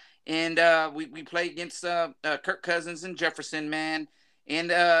Minnesota. And we play against Kirk Cousins and Jefferson, man, and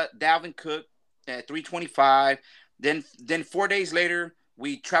Dalvin Cook at 325. Then 4 days later,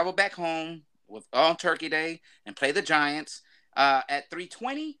 we travel back home on Turkey Day and play the Giants at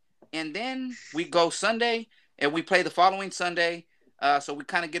 3:20, and then we go Sunday and we play the following Sunday. So we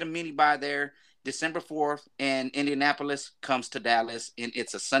kind of get a mini bye there. December 4th, and Indianapolis comes to Dallas, and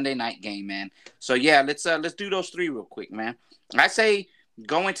it's a Sunday night game, man. So yeah, let's do those three real quick, man. I say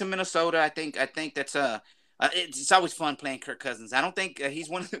going to Minnesota. I think that's it's always fun playing Kirk Cousins. I don't think he's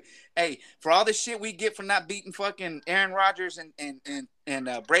one of the, hey, for all the shit we get for not beating fucking Aaron Rodgers and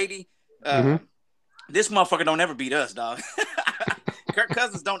Brady, this motherfucker don't ever beat us, dog. Kirk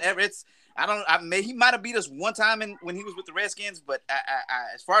Cousins don't ever. He might have beat us one time when he was with the Redskins, but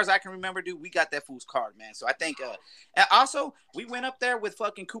as far as I can remember, dude, we got that fool's card, man. So I think also we went up there with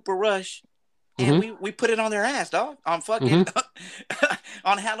fucking Cooper Rush. And we put it on their ass, dog, on fucking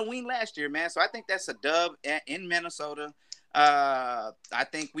on Halloween last year, man. So I think that's a dub in Minnesota. I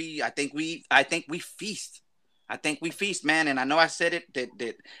think we feast. I think we feast, man. And I know I said it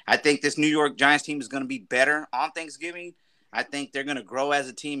that I think this New York Giants team is going to be better on Thanksgiving. I think they're going to grow as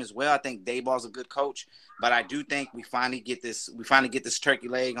a team as well. I think Dayball's a good coach, but I do think we finally get this turkey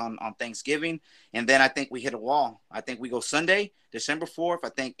leg on Thanksgiving, and then I think we hit a wall. I think we go Sunday, December 4th. I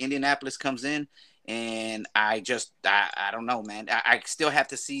think Indianapolis comes in, and I don't know, man. I still have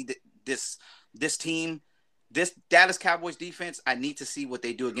to see this team, this Dallas Cowboys defense. I need to see what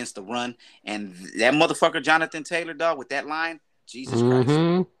they do against the run, and that motherfucker Jonathan Taylor, dog, with that line, Jesus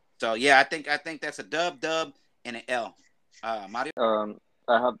Christ. So yeah, I think that's a dub, and an L. Mario?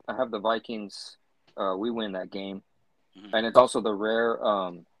 I have the Vikings. We win that game, and it's also the rare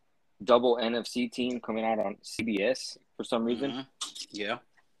double NFC team coming out on CBS for some reason. Yeah.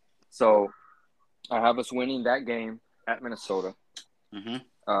 So I have us winning that game at Minnesota.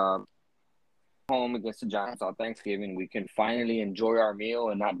 Home against the Giants on Thanksgiving. We can finally enjoy our meal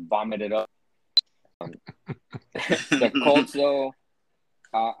and not vomit it up. The Colts, though,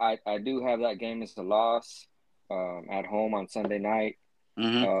 I do have that game as a loss. At home on Sunday night.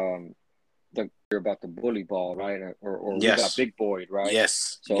 You're about the bully ball, right? Or we got Big Boyd, right?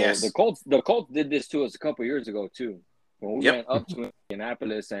 Yes. So the Colts did this to us a couple years ago too. When we went up to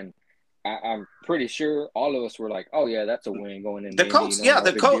Indianapolis, and I'm pretty sure all of us were like, "Oh yeah, that's a win going in." The Colts,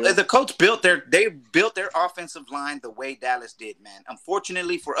 the Colts built their offensive line the way Dallas did, man.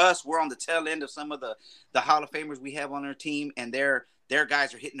 Unfortunately for us, we're on the tail end of some of the Hall of Famers we have on our team, and their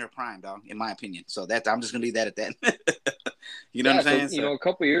guys are hitting their prime, dog, in my opinion. So I'm just gonna leave that at that. You know what I'm saying? So, a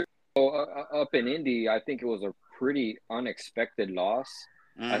couple years ago up in Indy, I think it was a pretty unexpected loss.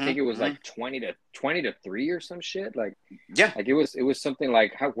 I think it was like 20-3 or some shit. Like, yeah, like it was something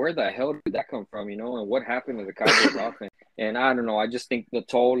like, where the hell did that come from? And what happened to the Cowboys offense? And I don't know. I just think the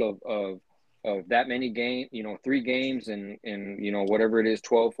toll of that many games, 3 games and whatever it is,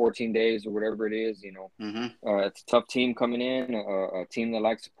 12, 14 days or whatever it is, it's a tough team coming in, a team that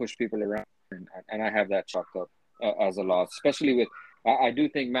likes to push people around. And I have that chalked up as a loss, especially with, I do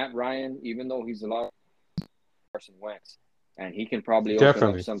think Matt Ryan, even though he's a lot of Carson Wentz, and he can probably open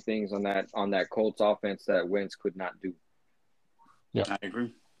up some things on that Colts offense that Wentz could not do. Yeah, I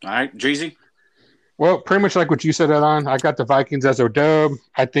agree. All right, Dreezy? Well, pretty much like what you said, Elon. I got the Vikings as a dub.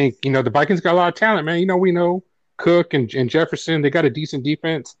 I think, the Vikings got a lot of talent, man. We know Cook and Jefferson, they got a decent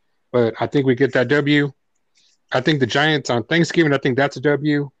defense, but I think we get that W. I think the Giants on Thanksgiving, I think that's a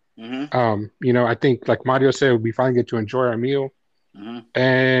W. I think, like Mario said, we finally get to enjoy our meal.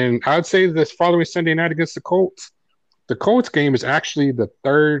 And I would say this following Sunday night against the Colts game is actually the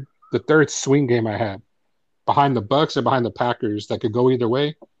third swing game I had behind the Bucks and behind the Packers that could go either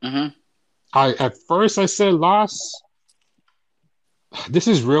way. At first I said loss. This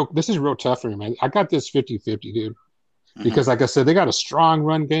is real tough for me, man. I got this 50-50, dude. Because like I said, they got a strong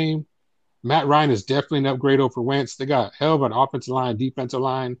run game. Matt Ryan is definitely an upgrade over Wentz. They got hell of an offensive line, defensive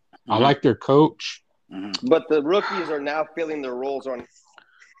line. I like their coach. But the rookies are now filling their roles on.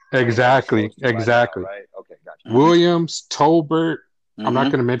 Exactly. Right? Okay, gotcha. Williams, Tolbert. I'm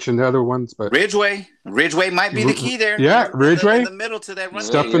not going to mention the other ones, but Ridgeway might be the key there. Yeah, Ridgeway in the middle to that run.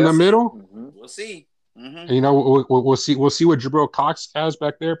 Stuff in the middle. We'll see. We'll see what Jabril Cox has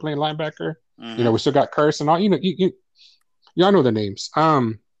back there playing linebacker. We still got Curse and all. Y'all know the names.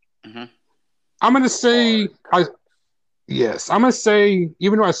 I'm gonna say I'm gonna say,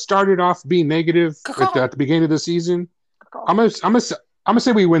 even though I started off being negative at the beginning of the season, I'm gonna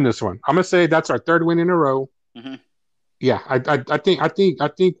say we win this one. I'm gonna say that's our third win in a row. Yeah, I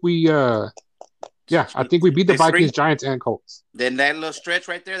think we I think we beat the Vikings, Giants, and Colts. Then that little stretch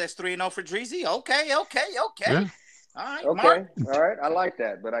right there, that's 3-0 for Dreezy. Okay. Yeah. All right, okay, Mark. all right. I like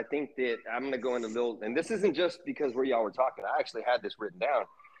that, but I think that I'm going to go into little, and this isn't just because where y'all were talking. I actually had this written down.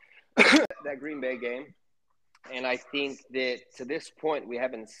 That Green Bay game, And I think that to this point, we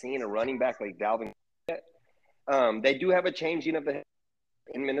haven't seen a running back like Dalvin yet. They do have a changing of the head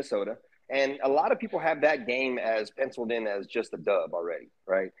in Minnesota. And a lot of people have that game as penciled in as just a dub already,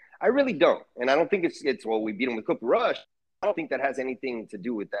 right? I really don't. And I don't think it's well, we beat them with Cooper Rush. I don't think that has anything to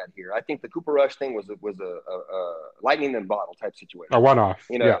do with that here. I think the Cooper Rush thing was a lightning in a bottle type situation. A one-off.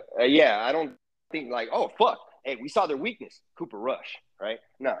 You know, I don't think like, oh, fuck. Hey, we saw their weakness, Cooper Rush, right?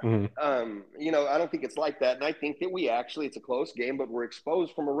 No. You know, I don't think it's like that. And I think that it's a close game, but we're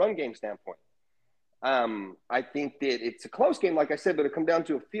exposed from a run game standpoint. I think that it's a close game, like I said, but it come down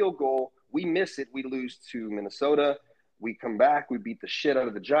to a field goal. We miss it. We lose to Minnesota. We come back. We beat the shit out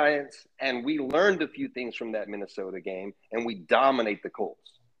of the Giants. And we learned a few things from that Minnesota game, and we dominate the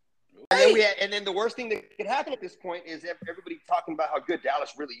Colts. And then the worst thing that could happen at this point is everybody talking about how good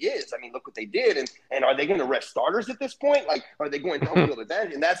Dallas really is. I mean, look what they did. And are they going to rest starters at this point? Like, are they going to home field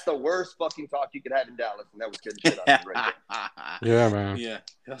advantage? And that's the worst fucking talk you could have in Dallas. And that was good shit out of it right there. Yeah, man. Yeah,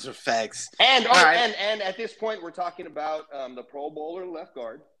 those are facts. And and at this point, we're talking about the Pro Bowler left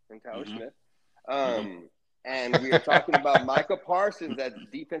guard and Tyler Smith. And we are talking about Micah Parsons as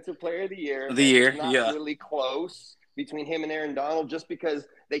Defensive Player of the Year. It's not really close between him and Aaron Donald, just because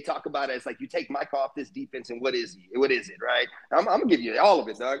they talk about it as like, you take Mike off this defense and what is he? What is it, right? I'm going to give you all of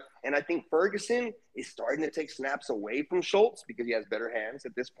it, Doug. And I think Ferguson is starting to take snaps away from Schultz because he has better hands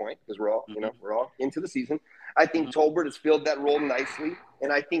at this point, because we're all into the season. I think Tolbert has filled that role nicely.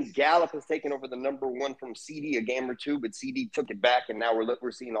 And I think Gallup has taken over the number one from CD a game or two, but CD took it back, and now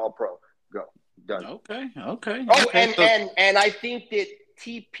we're seeing all pro. Go. Done. Okay. Oh, and I think that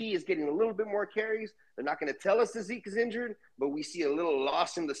TP is getting a little bit more carries. They're not going to tell us that Zeke is injured, but we see a little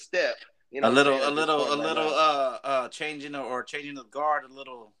loss in the step. You know, a little changing the guard, a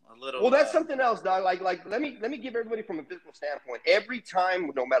little. Well, that's something else, dog. Like let me give everybody from a physical standpoint. Every time,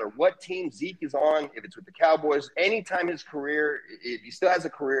 no matter what team Zeke is on, if it's with the Cowboys, anytime his career, if he still has a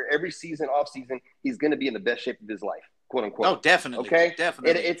career, every season, off season, he's going to be in the best shape of his life. Quote unquote. Oh, definitely. Okay,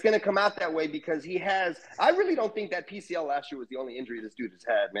 definitely. It's going to come out that way because he has. I really don't think that PCL last year was the only injury this dude has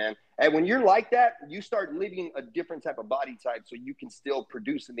had, man. And when you're like that, you start living a different type of body type so you can still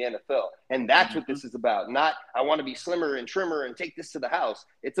produce in the NFL. And that's what this is about. Not I want to be slimmer and trimmer and take this to the house.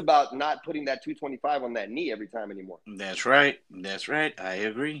 It's about not putting that 225 on that knee every time anymore. That's right. I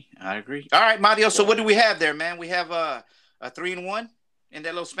agree. All right, Mario. So what do we have there, man? We have a 3-1 in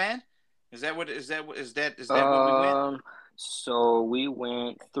that little span. Is that what we went? So we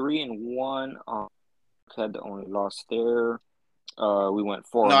went 3-1. Had the only loss there. We went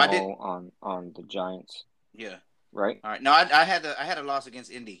 4-0 on the Giants. Yeah. Right. All right. No, I had a loss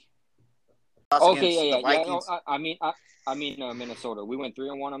against Indy. No, I mean Minnesota. We went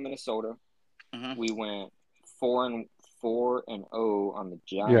 3-1 on Minnesota. Mm-hmm. We went 4-0 on the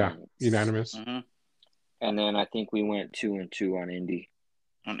Giants. Yeah, unanimous. Mm-hmm. And then I think we went 2-2 on Indy.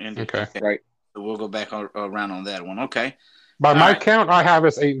 Okay. Right. So we'll go back around on that one. Okay. By my count, I have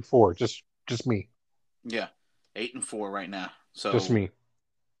us 8-4. Just me. Yeah, 8-4 right now. So just me.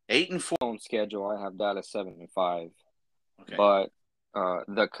 8-4 on schedule. I have Dallas 7-5. Okay. But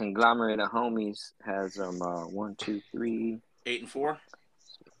the conglomerate of homies has 1, 2, 3, 8-4.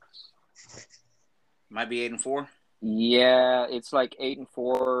 Might be 8-4. Yeah, it's like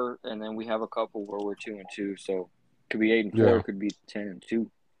 8-4, and then we have a couple where we're 2-2. So could be 8-4. It could be 10-2.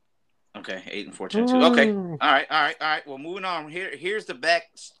 Okay, 8-4, 10-2. Okay, all right. Well, moving on. Here's the back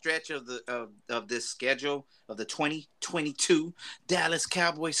stretch of this schedule of the 2022 Dallas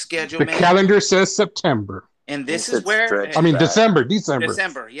Cowboys schedule. The calendar says September, and this is where December.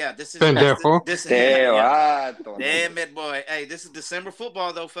 December. Yeah, this is pendejo. Damn it, boy. Hey, this is December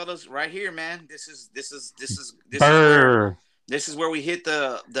football, though, fellas. Right here, man. This is where we hit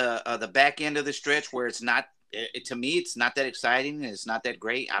the back end of the stretch where it's not. To me, it's not that exciting. It's not that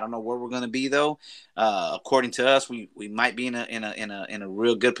great. I don't know where we're going to be though. According to us, we might be in a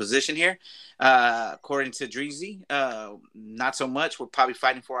real good position here. According to Dreezy, not so much. We're probably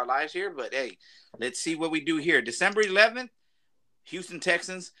fighting for our lives here. But hey, let's see what we do here. December 11th, Houston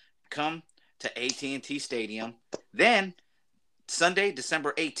Texans come to AT&T Stadium. Then Sunday,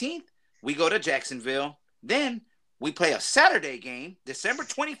 December 18th, we go to Jacksonville. Then we play a Saturday game, December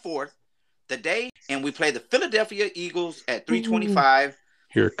 24th. The day, and we play the Philadelphia Eagles at 3:25.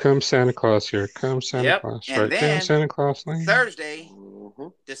 Here comes Santa Claus. Here comes Santa Claus. And right then Santa Claus Lane. Thursday,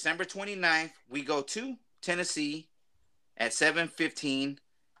 December 29th, we go to Tennessee at 7:15,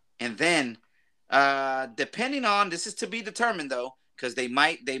 and then depending on, this is to be determined though, because they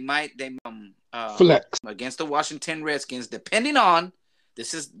might flex against the Washington Redskins. Depending on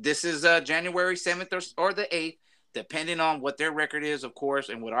this is January 7th or the 8th. depending on what their record is, of course,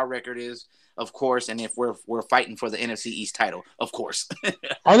 and what our record is, of course, and if we're fighting for the NFC East title, of course.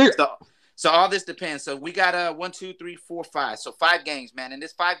 So all this depends. So we got 1, 2, 3, 4, 5. So 5 games, man. And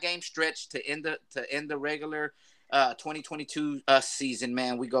this 5-game stretch to end the regular 2022 season,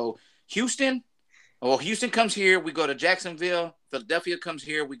 man. We go Houston. Well, Houston comes here. We go to Jacksonville. Philadelphia comes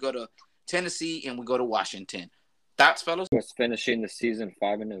here. We go to Tennessee, and we go to Washington. Thoughts, fellas? Was finishing the season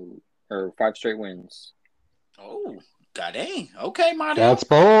 5-0 or 5 straight wins. Oh, god dang. Okay, Mario. That's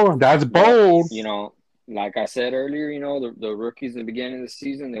bold. That's bold. You know, like I said earlier, you know, the rookies at the beginning of the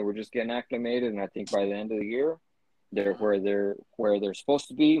season, they were just getting acclimated, and I think by the end of the year, they're where they're supposed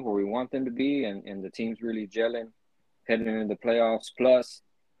to be, where we want them to be, and the team's really gelling, heading into the playoffs. Plus,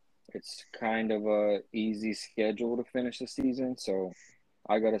 it's kind of a easy schedule to finish the season, so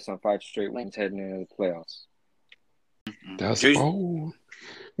I got us on 5 straight wins heading into the playoffs. That's bold.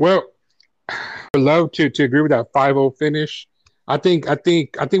 Well, I would love to agree with that 5-0 finish. I think we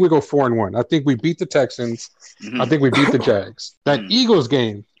go 4-1. I think we beat the Texans. I think we beat the Jags. That Eagles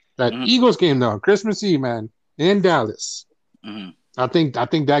game though, Christmas Eve, man, in Dallas. I think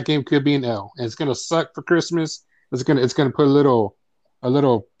that game could be an L. And it's gonna suck for Christmas. It's gonna put a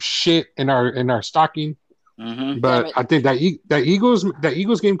little shit in our stocking. But I think that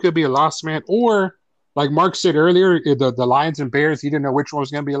Eagles game could be a loss, man. Or like Mark said earlier, the Lions and Bears, he didn't know which one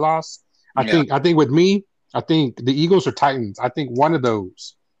was gonna be a loss. I think with me, I think the Eagles or Titans. I think one of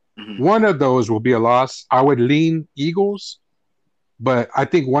those will be a loss. I would lean Eagles, but I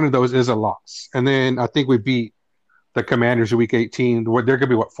think one of those is a loss. And then I think we beat the Commanders in Week 18. They're going to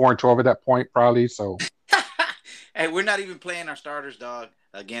be 4-12 at that point, probably. So, hey, we're not even playing our starters, dog,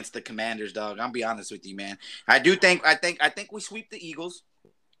 against the Commanders, dog. I'll be honest with you, man. I think we sweep the Eagles.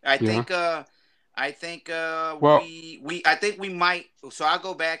 I think we might. So I'll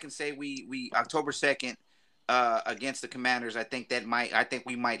go back and say we October 2nd. Against the Commanders, I think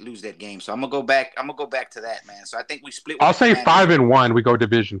we might lose that game. So I'm gonna go back to that, man. So I think we split. I'll say 5-1. We go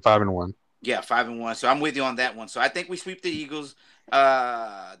division 5-1. Yeah, 5-1. So I'm with you on that one. So I think we sweep the Eagles.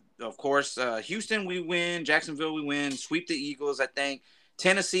 Of course, Houston we win. Jacksonville we win. Sweep the Eagles. I think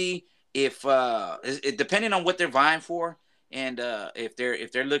Tennessee, if depending on what they're vying for, and if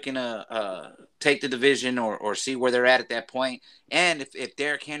they're looking to take the division or see where they're at that point, and if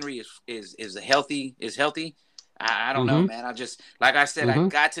Derrick Henry is healthy, I don't know, man. I just, like I said,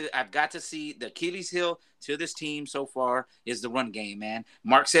 I've got to see the Achilles heel to this team so far is the run game, man.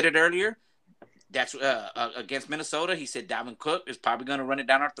 Mark said it earlier. That's against Minnesota. He said Dalvin Cook is probably going to run it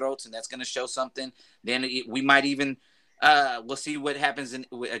down our throats, and that's going to show something. Then we might even we'll see what happens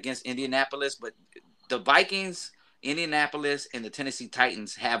against Indianapolis, but the Vikings, Indianapolis, and the Tennessee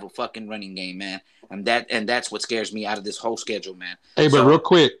Titans have a fucking running game, man, and that's what scares me out of this whole schedule, man. Hey, but real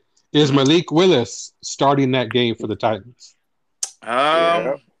quick, is Malik Willis starting that game for the Titans?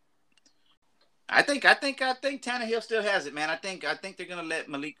 I think Tannehill still has it, man. I think they're gonna let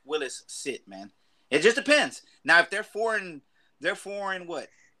Malik Willis sit, man. It just depends. Now, if they're 4-11 what?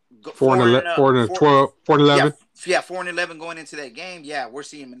 4-11. Yeah, 4-11 going into that game. Yeah, we're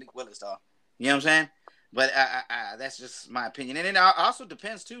seeing Malik Willis, dog. You know what I'm saying? But that's just my opinion, and it also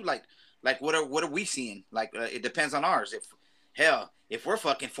depends too. Like what are we seeing? Like it depends on ours. If we're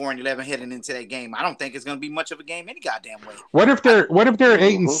fucking 4-11 heading into that game, I don't think it's gonna be much of a game any goddamn way. What if they're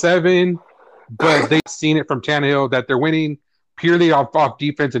 8-7, but they've seen it from Tannehill that they're winning purely off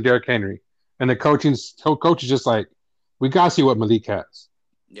defense and Derrick Henry, and the coach is just like, we gotta see what Malik has.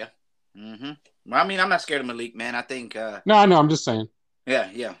 Yeah. Well, I mean, I'm not scared of Malik, man. I think. No, I'm just saying.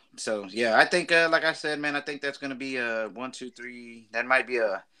 Yeah. So yeah, I think, like I said, man, I think that's gonna be a 1, 2, 3. That might be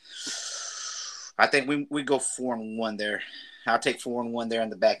a. I think we go 4-1 there. I'll take 4-1 there on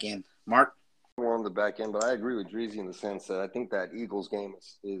the back end. Mark? More on the back end, but I agree with Dreezy in the sense that I think that Eagles game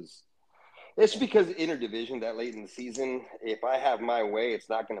is it's because interdivision that late in the season. If I have my way, it's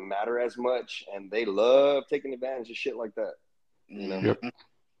not going to matter as much, and they love taking advantage of shit like that. You know? Yep.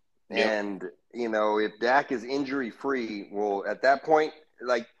 And, you know, if Dak is injury-free, well, at that point,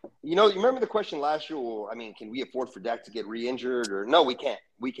 like, you know, you remember the question last year, well, I mean, can we afford for Dak to get re-injured? Or no, we can't.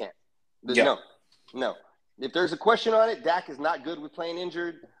 No. If there's a question on it, Dak is not good with playing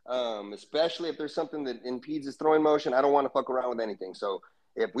injured, especially if there's something that impedes his throwing motion. I don't want to fuck around with anything. So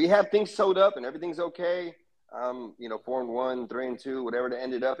if we have things sewed up and everything's okay, 4-1, 3-2, whatever it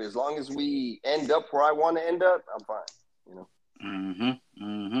ended up, as long as we end up where I want to end up, I'm fine. You know.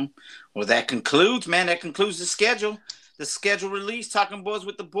 Well, that concludes the schedule. The schedule release, Talking Boys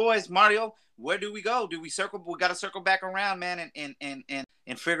with the Boys. Mario, where do we go? We got to circle back around, man,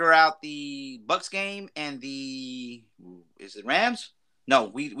 and figure out the Bucks game and is it Rams? No,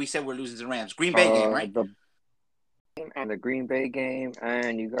 we said we're losing to the Rams. Green Bay game, right? and the Green Bay game,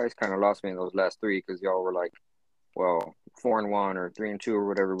 and you guys kind of lost me in those last three because y'all were like, well, 4-1 or 3-2 or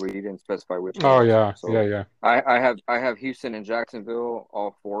whatever, but you didn't specify which. Oh yeah, so yeah. I have Houston and Jacksonville,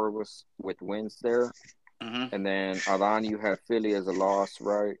 all four of us with wins there, and then Adan, you have Philly as a loss,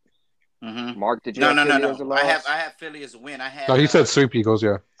 right? Mark, did you have Philly as a loss? I have Philly as a win. I had. No, he said sweep Eagles.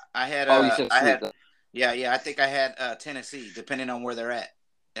 Yeah. I had. you said sweep. Yeah. I think I had Tennessee, depending on where they're at.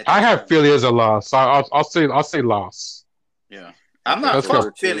 I have Philly as a loss. I'll say loss. Yeah. I'm not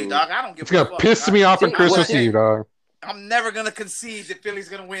fuck Philly, dog. I don't give a fuck. It's gonna piss me off on Christmas Eve, dog. I'm never gonna concede that Philly's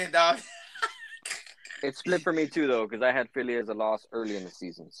gonna win, dog. It's split for me too, though, because I had Philly as a loss early in the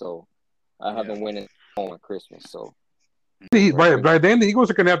season, so I haven't winning home at Christmas. So by then, the Eagles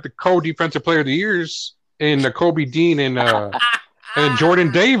are gonna have the co-defensive player of the years in Kobe Dean and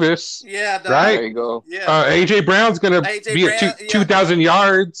Jordan Davis. Yeah, dog. Right. There you go. Yeah. AJ Brown's gonna be at 2,000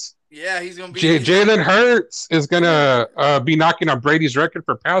 yards. Yeah, he's gonna be. Jalen Hurts is gonna be knocking on Brady's record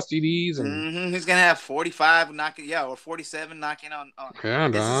for pass TDs, and he's gonna have 45 knocking, or 47 knocking on. Yeah,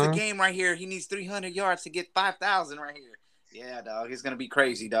 this is a game right here. He needs 300 yards to get 5,000 right here. Yeah, dog. He's gonna be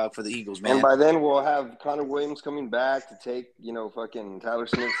crazy, dog, for the Eagles, man. And by then we'll have Connor Williams coming back to take, fucking Tyler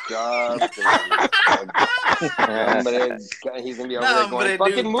Smith's job. He's gonna be over there going,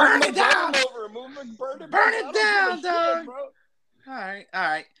 fucking burn it down, burn it down, dog. All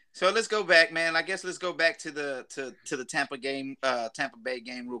right. So let's go back, man. I guess let's go back to the Tampa Bay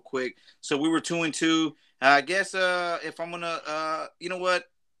game real quick. So we were 2-2. I guess if I'm gonna you know what?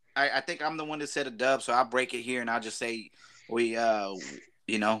 I think I'm the one that said a dub, so I'll break it here and I'll just say we haven't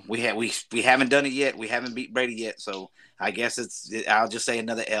done it yet. We haven't beat Brady yet. So I guess I'll just say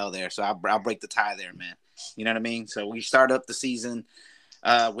another L there. So I'll break the tie there, man. You know what I mean? So we start up the season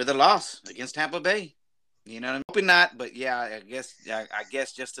with a loss against Tampa Bay. You know what I mean? Hoping not, but yeah, I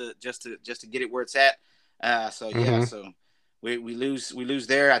guess just to get it where it's at. So we lose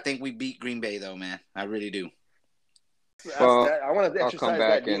there. I think we beat Green Bay though, man. I really do. Well, I want to exercise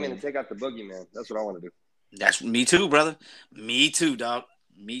that demon and take out the boogeyman. That's what I want to do. That's me too, brother. Me too, dog.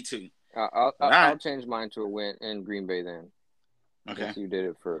 Me too. I'll change mine to a win in Green Bay then. Okay, you did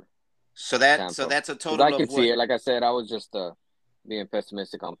it for. So that's a total. I can see it. Like I said, I was just being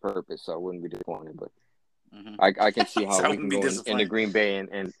pessimistic on purpose, so I wouldn't be disappointed. But I can see how we can go into Green Bay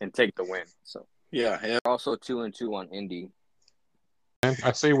and take the win. So yeah. Also 2-2 on Indy.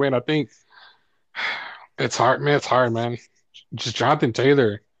 I say win. I think it's hard, man. Just Jonathan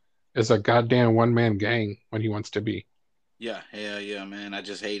Taylor is a goddamn one-man gang when he wants to be. Yeah, man. I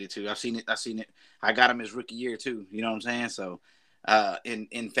just hate it too. I've seen it. I got him his rookie year too. You know what I'm saying? So,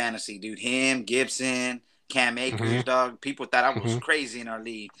 in fantasy, dude, him, Gibson, Cam Akers, dog. People thought I was crazy in our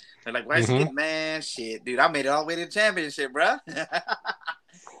league. They're like, "Why is he man? Shit, dude, I made it all the way to the championship, bro."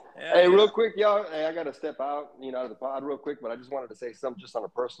 Hey, real quick, y'all. Hey, I gotta step out, out of the pod real quick, but I just wanted to say something just on a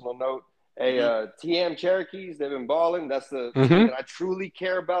personal note. Hey, TM Cherokees, they've been balling. That's the team that I truly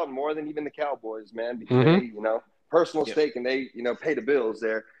care about more than even the Cowboys, man, because they, personal stake and they, pay the bills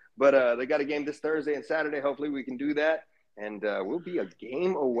there. But they got a game this Thursday and Saturday. Hopefully we can do that. And we'll be a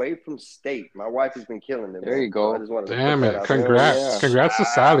game away from state. My wife has been killing them. There you go. So I just wanted Damn it. Congrats. Yeah. Congrats to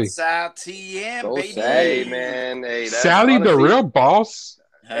Sally. South TM, baby. Hey, man. Hey, that's Sally, honestly, the real boss.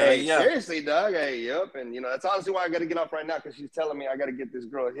 Hey, seriously, Doug. Hey, yep. And, that's honestly why I got to get off right now because she's telling me I got to get this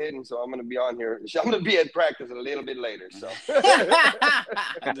girl hidden. So I'm going to be on here. I'm going to be at practice a little bit later. So.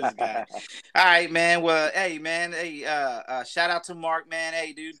 This guy. All right, man. Well, hey, man. Hey, shout out to Mark, man.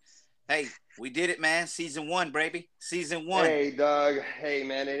 Hey, dude. Hey, we did it, man. Season 1, baby. Season 1. Hey, Doug. Hey,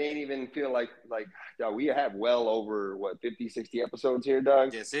 man. It ain't even feel like Doug, we have well over, 50, 60 episodes here,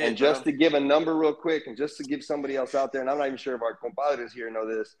 Doug? That's it, and just to give a number real quick and just to give somebody else out there, and I'm not even sure if our compadres here know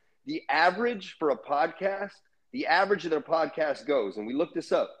this, the average for a podcast, the average of their podcast goes, and we looked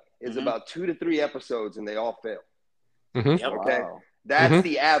this up, is about 2 to 3 episodes, and they all fail. Yep. Okay? Wow. That's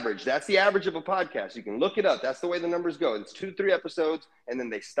the average. That's the average of a podcast. You can look it up. That's the way the numbers go. It's 2 to 3 episodes, and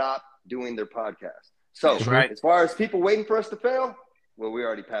then they stop doing their podcast. So as far as people waiting for us to fail, well, we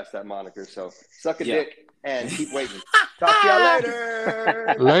already passed that moniker. So suck a dick and keep waiting. Talk to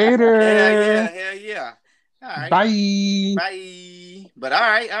y'all later. Hell yeah. All right. Bye. But all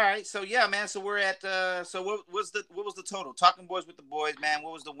right. So yeah, man. So we're at so what was the total? Talking Boys with the Boys, man.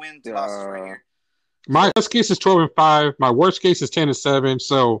 What was the wins losses right here? My best case is 12-5. My worst case is 10-7.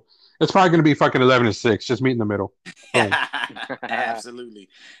 So it's probably going to be fucking 11-6. Just meet in the middle. Absolutely.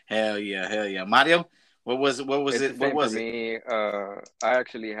 Hell yeah. Mario, what was it? What was it? For me, I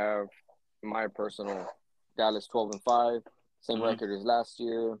actually have my personal Dallas 12-5. Same record as last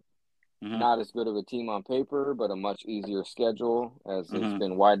year. Not as good of a team on paper, but a much easier schedule as it's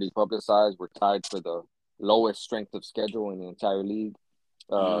been widely publicized. We're tied for the lowest strength of schedule in the entire league.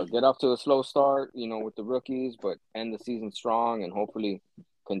 Get off to a slow start, with the rookies, but end the season strong and hopefully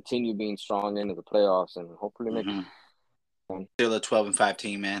continue being strong into the playoffs and hopefully make still a 12-5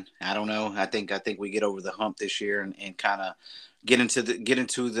 team, man. I don't know. I think we get over the hump this year and kind of get into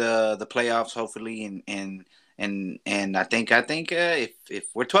the playoffs hopefully and I think if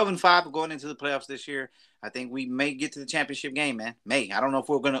we're 12-5 going into the playoffs this year, I think we may get to the championship game, man. I don't know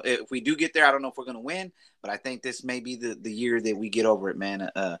if we do get there, I don't know if we're gonna win, but I think this may be the year that we get over it, man.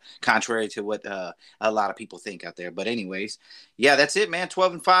 Contrary to what a lot of people think out there. But anyways, yeah, that's it, man.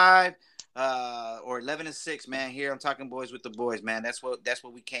 12-5 or 11-6, man. Here I'm talking boys with the boys, man. That's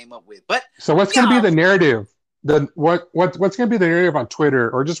what we came up with. But so what's gonna be the narrative? What's gonna be the narrative on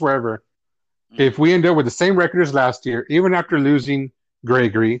Twitter or just wherever? If we end up with the same record as last year, even after losing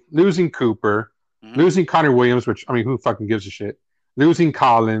Gregory, losing Cooper, losing Connor Williams, which, I mean, who fucking gives a shit? Losing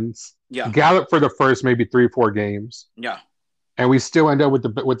Collins, Gallup for the first maybe 3-4 games, and we still end up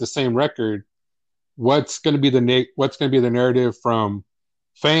with the same record. What's going to be the narrative from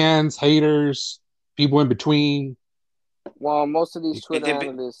fans, haters, people in between? Well, most of these Twitter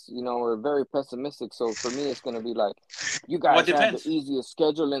analysts, are very pessimistic. So for me, it's going to be like, you guys have the easiest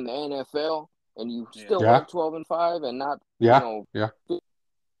schedule in the NFL, and you still went 12-5 and not 2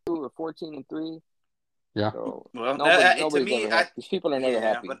 or 14-3. Yeah. So well, to me, these people are never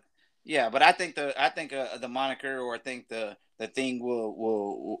happy. But I think the moniker, or I think the thing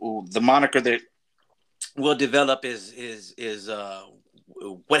will the moniker that will develop is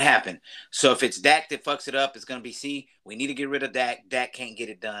what happened. So if it's Dak that fucks it up, it's gonna be we need to get rid of Dak. Dak can't get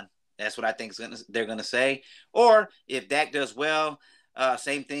it done. That's what I think they're gonna say. Or if Dak does well,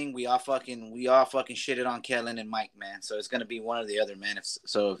 same thing. We all fucking shitted on Kellen and Mike, man. So it's gonna be one or the other, man.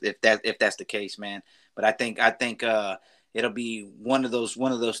 If that's the case, man. But I think it'll be one of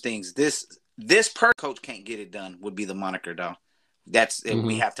those things. This per coach can't get it done would be the moniker, dog. That's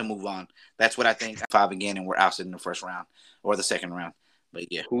we have to move on. That's what I think. 5 again, and we're ousted in the first round or the second round. But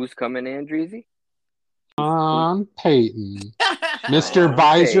yeah, who's coming in, Dreezy? Peyton, Mr.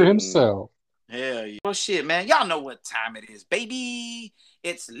 Visor himself. Hell yeah. Oh shit, man. Y'all know what time it is, baby.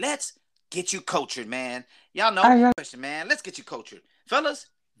 It's let's get you cultured, man. Y'all know the question, man. Let's get you cultured. Fellas,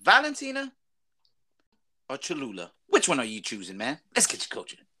 Valentina or Cholula? Which one are you choosing, man? Let's get you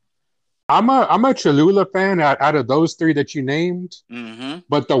cultured. I'm a Cholula fan out of those 3 that you named.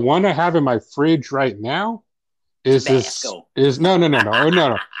 But the one I have in my fridge right now is no.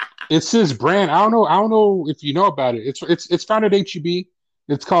 It's this brand. I don't know if you know about it. It's found at HEB.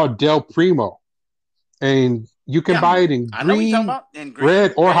 It's called Del Primo, and you can buy it in green,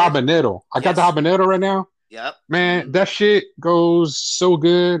 red, or habanero. I got the habanero right now. Yep. Man, that shit goes so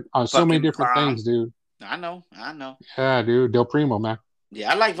good on so many different things, dude. I know. Yeah, dude, Del Primo, man.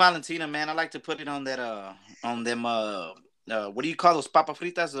 Yeah, I like Valentina, man. I like to put it on that on them what do you call those papa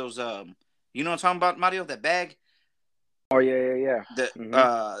fritas? Those you know what I'm talking about, Mario? That bag. Oh yeah.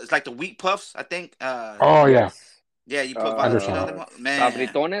 It's like the wheat puffs, I think. Oh yeah. Yeah, you put Valentina on them, man.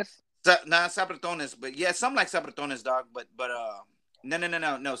 Sabritones? Not sabritones, but yeah, something like sabritones, dog. But no.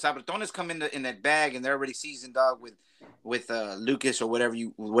 Sabritones come in that bag, and they're already seasoned, dog, with Lucas or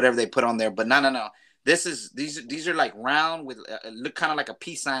whatever they put on there. But no. These are like round with look kind of like a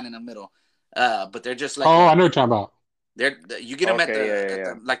peace sign in the middle. But they're just like I know what you're talking about. You get them at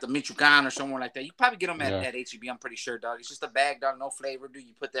the like the Michoacan or somewhere like that. You probably get them at HEB. I'm pretty sure, dog. It's just a bag, dog. No flavor, dude.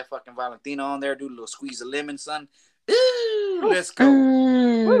 You put that fucking Valentina on there, dude. A little squeeze of lemon, son. Ooh, let's go.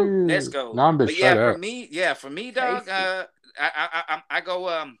 Woo, let's go. But yeah, for me, dog. I go.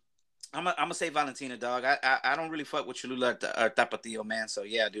 I'm gonna say Valentina, dog. I don't really fuck with Cholula or Tapatio, man. So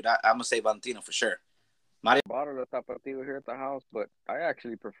yeah, dude. I'm gonna say Valentina for sure. Mario bottle of Tapatio here at the house, but I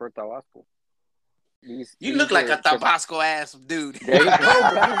actually prefer Tabasco. You look like a Tabasco ass dude. There you go,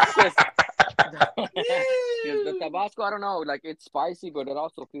 bro. The Tabasco, I don't know, like it's spicy, but it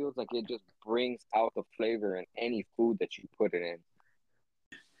also feels like it just brings out the flavor in any food that you put it in.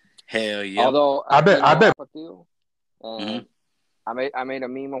 Hell yeah! Although I bet. Tapatio, I made a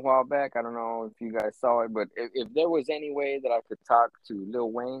meme a while back. I don't know if you guys saw it, but if there was any way that I could talk to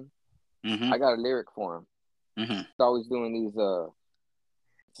Lil Wayne, I got a lyric for him. He's always doing these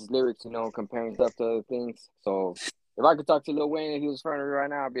lyrics, comparing stuff to other things. So if I could talk to Lil Wayne and he was in front of me right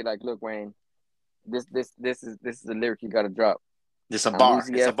now, I'd be like, "Look, Wayne, this is a lyric you got to drop. This a bar.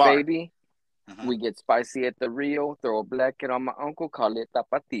 It's a bar, baby. We get spicy at the Rio. Throw a blanket on my uncle. Call it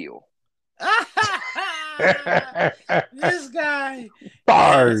Tapatio." This guy.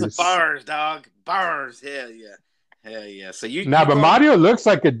 Bars, dog. Bars. Hell yeah. So but Mario looks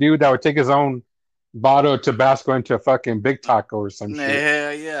like a dude that would take his own bottle of Tabasco into a fucking Big Taco or some shit.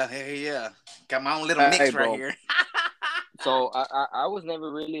 Hell yeah. Got my own little mix right bro. here. So I was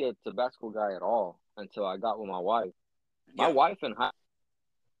never really a Tabasco guy at all until I got with my wife. My wife and I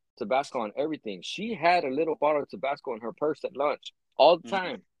Tabasco on everything. She had a little bottle of Tabasco in her purse at lunch all the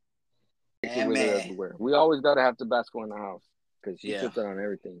time. Yeah, with her everywhere. We always got to have Tabasco in the house because she puts it on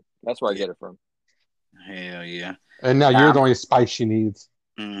everything. That's where I get it from. Hell yeah. And now you're the only spice she needs.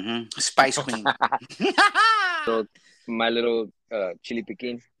 Spice queen. So my little chili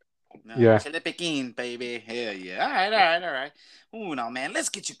piquin. Yeah. Chili piquin, baby. Hell yeah. All right. Ooh, no, man. Let's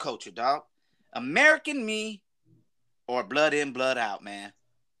get you culture, dog. American Me or Blood In, Blood Out, man.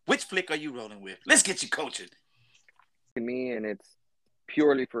 Which flick are you rolling with? Let's get you cultured. Me, and it's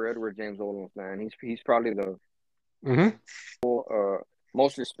purely for Edward James Olmos, man. He's probably the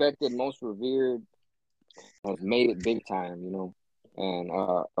most respected, most revered, has made it big time, you know. And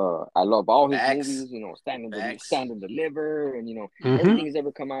I love all his movies, you know, Stand and Deliver, and you know, everything he's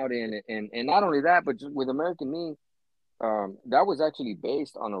ever come out in. And not only that, but just with American Me, that was actually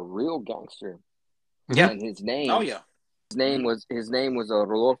based on a real gangster. Yeah. And his name. Oh yeah. His name was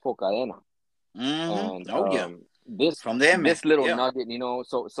Rodolfo Cadena. And this from them, this little nugget, you know,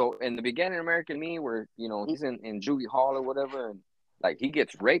 so in the beginning of American Me, where you know he's in Juvie Hall or whatever, and like he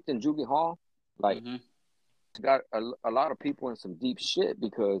gets raped in Juvie Hall, like it's got a lot of people in some deep shit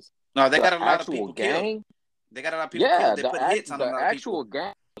because they got a lot of people gang, killed. They got a lot of people killed. They put hits on the a lot of actual people.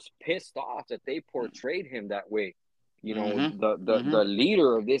 gang was pissed off that they portrayed him that way. You know, the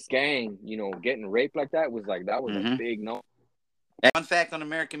leader of this gang, you know, getting raped like that was like that was a big no. Fun fact on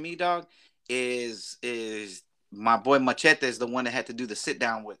American Me, dog, is my boy Machete is the one that had to do the sit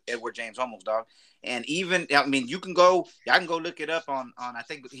down with Edward James Olmos, dog. And even, I mean, I can go look it up on I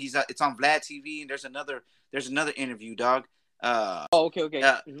think it's on Vlad TV, and there's another interview, dog.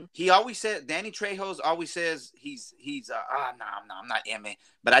 Okay. He always said, Danny Trejo's always says he's I'm not Emmy,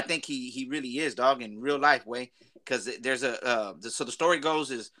 but I think he really is, dog, in real life way, because there's so the story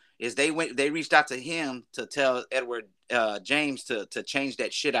goes is they reached out to him to tell Edward James to change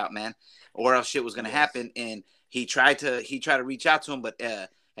that shit out, man, or else shit was gonna happen, and he tried to reach out to him, but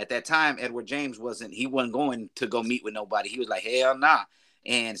at that time Edward James wasn't going to go meet with nobody. He was like, hell nah.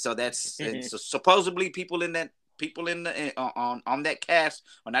 And so that's and so supposedly people in the on that cast,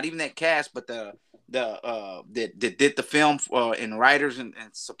 or not even that cast, but the that did the film and writers and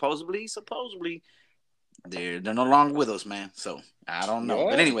supposedly they're no longer with us, man. So I don't know,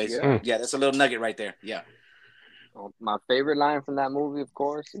 but anyways, yeah, that's a little nugget right there. Yeah. My favorite line from that movie, of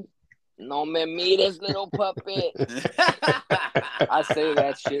course, is, "No me mires, little puppet." I say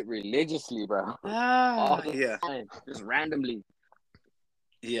that shit religiously, bro. All the time, just randomly.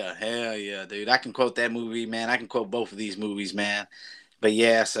 Yeah, hell yeah, dude. I can quote that movie, man. I can quote both of these movies, man. But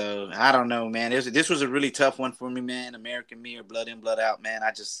yeah, so I don't know, man. This was a really tough one for me, man. American Me or Blood In, Blood Out, man.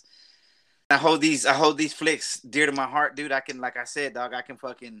 I hold these flicks dear to my heart, dude. Like I said, dog, I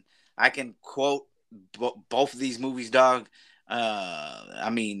can quote both of these movies, dog. I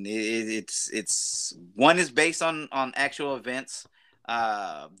mean, it's one is based on actual events.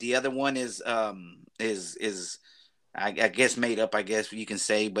 The other one is I guess made up, I guess you can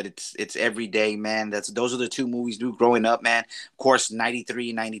say, but it's everyday, man. Those are the two movies, dude, growing up, man. Of course,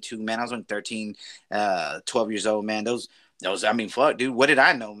 93, 92, man. I was only 13, 12 years old, man. Those, I mean, fuck, dude. What did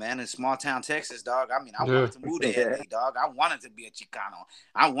I know, man? In small town Texas, dog. I mean, I wanted to move to LA, dog. I wanted to be a Chicano.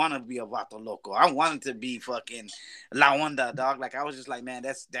 I wanted to be a Vato Loco. I wanted to be fucking La Onda, dog. Like, I was just like, man,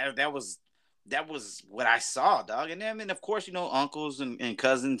 that was what I saw, dog. And then, I mean, of course, you know, uncles and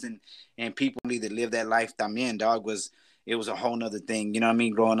cousins and people that live that life también, dog, it was a whole nother thing, you know what I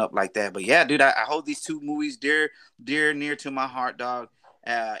mean, growing up like that. But yeah, dude, I hold these two movies dear, near to my heart, dog.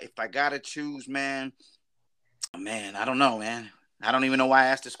 If I gotta choose, man, I don't know, man. I don't even know why I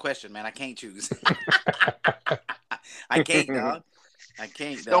asked this question, man. I can't choose. I can't, dog. I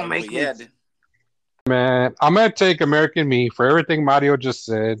can't, dog. Don't make me. Man, I'm gonna take American Me for everything Mario just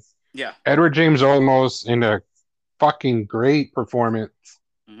said. Yeah. Edward James Olmos in a fucking great performance.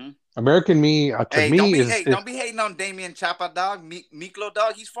 American Me, don't be hating on Damien Chapa, dog. Miklo,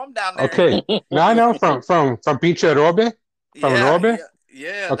 dog. He's from down there. Okay, now I know from Pinche Robe, from Robe.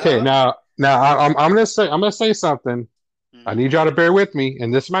 Yeah. Okay, dog. now I'm gonna say something. I need y'all to bear with me,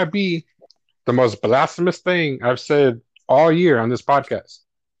 and this might be the most blasphemous thing I've said all year on this podcast.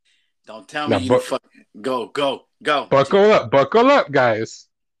 Don't tell me you fucking go. Buckle up, guys.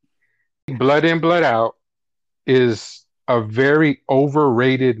 Blood In, Blood Out is a very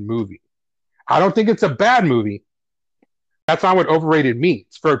overrated movie. I don't think it's a bad movie. That's not what overrated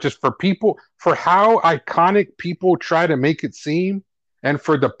means. For people, for how iconic people try to make it seem, and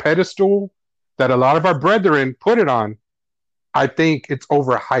for the pedestal that a lot of our brethren put it on, I think it's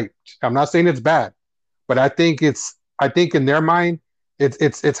overhyped. I'm not saying it's bad, but I think in their mind, it's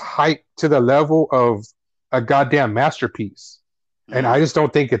hyped to the level of a goddamn masterpiece. And I just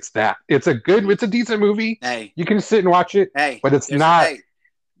don't think it's that. It's a decent movie. Hey, you can sit and watch it, but it's there's not.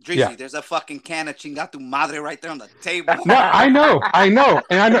 Dreezy, there's a fucking can of Chinga tu Madre right there on the table. No, I know,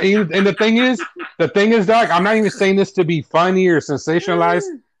 and the thing is, dog. I'm not even saying this to be funny or sensationalized.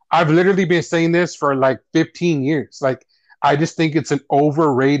 I've literally been saying this for like 15 years. Like, I just think it's an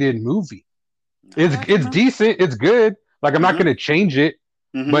overrated movie. It's decent. It's good. Like, I'm not going to change it,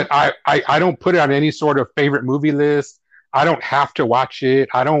 but I don't put it on any sort of favorite movie list. I don't have to watch it.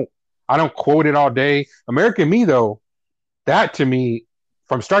 I don't quote it all day. American Me, though, that to me,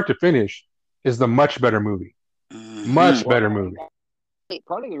 from start to finish, is the much better movie. Much better movie.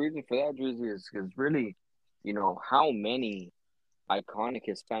 Part of the reason for that, Drizzy, is because really, how many iconic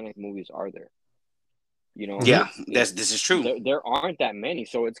Hispanic movies are there? This is true. There aren't that many,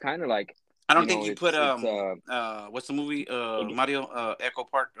 so it's kind of like I don't think you put what's the movie Mario Echo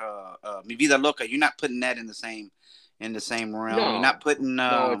Park Mi Vida Loca. You're not putting that in the same realm. No. You're not putting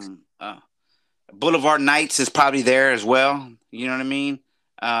Boulevard Nights is probably there as well. You know what I mean?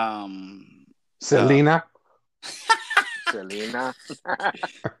 Selena. Selena.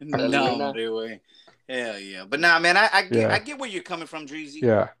 No way. Hell yeah. But nah, man, I get where you're coming from, Dreezy.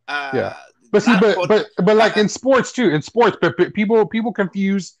 Yeah. But see, but like in sports too. In sports, but people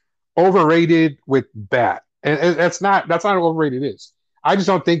confuse overrated with bad, and that's not what overrated is. I just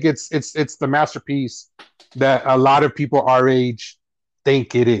don't think it's the masterpiece that a lot of people our age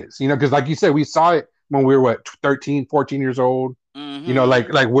think it is. Because like you said, we saw it when we were 13, 14 years old.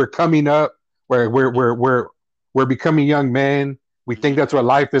 Like we're coming up, where we're becoming young men. We think that's what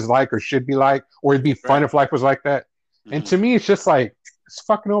life is like or should be like, or it'd be fun if life was like that. And to me, it's just like, it's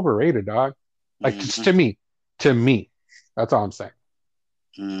fucking overrated, dog. Like, just to me, that's all I'm saying.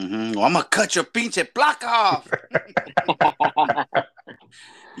 Well, I'm gonna cut your pinche block off.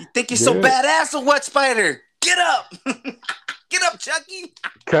 You think you're so badass or what, Spider? Get up. Get up, Chucky.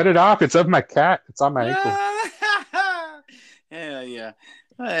 Cut it off. It's of my cat. It's on my ankle. Hell yeah.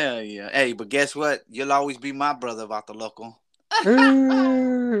 Hey, but guess what? You'll always be my brother about the local.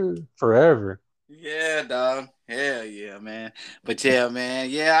 Forever. Yeah, dog. Hell yeah, man. But yeah, man.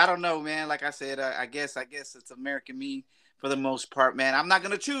 Yeah, I don't know, man. Like I said, I guess it's American Me for the most part, man. I'm not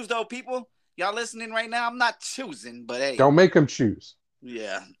gonna choose though, people. Y'all listening right now? I'm not choosing, but hey. Don't make them choose.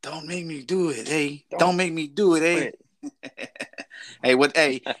 Yeah, don't make me do it, hey. Don't make me do it, hey.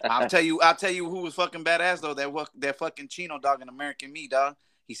 Hey, I'll tell you who was fucking badass though. That fucking Chino dog in American Me, dog.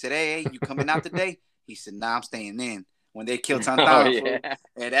 He said, hey, you coming out today? He said, nah, I'm staying in. When they killed Santana,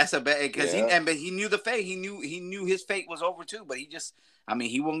 and that's a bad because he knew the fate. He knew his fate was over too. But he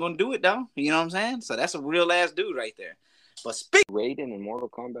wasn't gonna do it though. You know what I'm saying? So that's a real ass dude right there. But Raiden in Mortal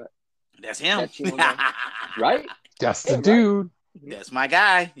Kombat. That's him, right? That's the dude. That's my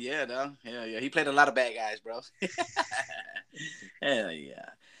guy. Yeah, though. Hell yeah. He played a lot of bad guys, bro. Hell yeah.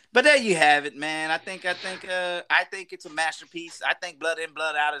 But there you have it, man. I think it's a masterpiece. I think Blood In,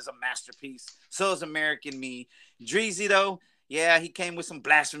 Blood Out is a masterpiece. So is American Me. Dreezy, though, yeah, he came with some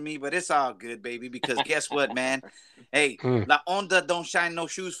blasphemy, but it's all good, baby, because guess what, man? Hey, La Onda don't shine no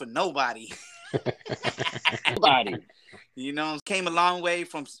shoes for nobody. Nobody. Came a long way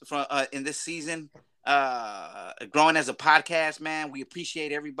from in this season. Growing as a podcast, man. We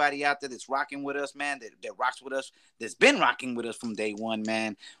appreciate everybody out there that's rocking with us, man, that rocks with us, that's been rocking with us from day one,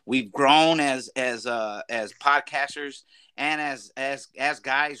 man. We've grown as podcasters and as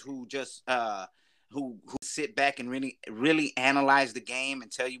guys who just who sit back and really analyze the game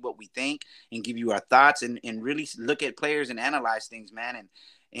and tell you what we think and give you our thoughts and really look at players and analyze things, man.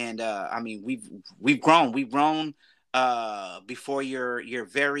 And I mean, we've grown before your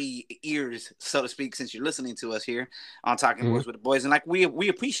very ears, so to speak, since you're listening to us here on Talking Boys with the Boys. And like we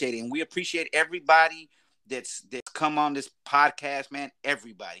appreciate it, and we appreciate everybody that's come on this podcast, man.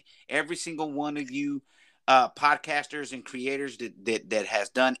 Every single one of you podcasters and creators that has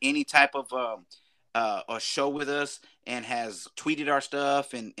done any type of a show with us and has tweeted our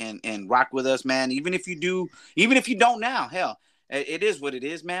stuff and rocked with us, man. Even if you don't now, hell, it is what it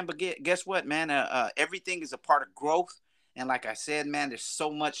is, man. But guess what, man? Everything is a part of growth. And like I said, man, there's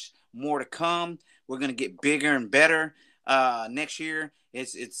so much more to come. We're gonna get bigger and better next year.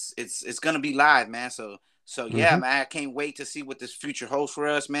 It's gonna be live, man. So yeah, man, I can't wait to see what this future holds for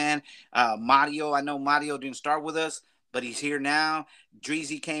us, man. Mario, I know Mario didn't start with us, but he's here now.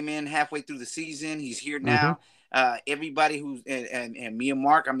 Dreezy came in halfway through the season. He's here now. Everybody who's and me and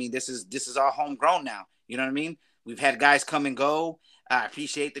Mark, I mean, this is all homegrown now. You know what I mean? We've had guys come and go. I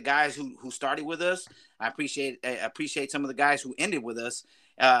appreciate the guys who started with us. I appreciate some of the guys who ended with us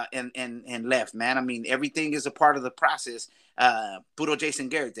and left, man. I mean, everything is a part of the process. Puro Jason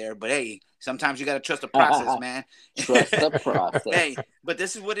Garrett there, but hey, sometimes you got to trust the process, man. Trust the process. Hey, but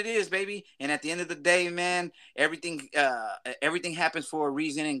this is what it is, baby. And at the end of the day, man, everything happens for a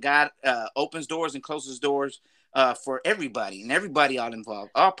reason, and God opens doors and closes doors for everybody, and everybody all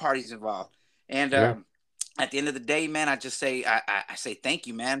involved, all parties involved. And at the end of the day, man, I just say I say thank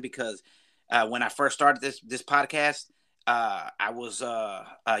you, man, because when I first started this podcast, I was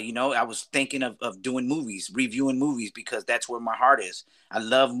I was thinking of doing movies, reviewing movies, because that's where my heart is. I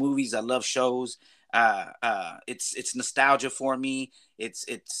love movies. I love shows. It's nostalgia for me.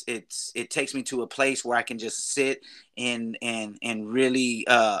 It takes me to a place where I can just sit and really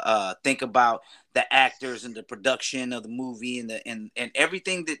think about the actors and the production of the movie and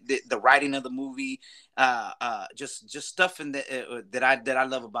everything that the writing of the movie, just stuff in that I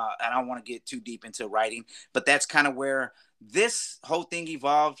love about. I don't want to get too deep into writing, but that's kind of where this whole thing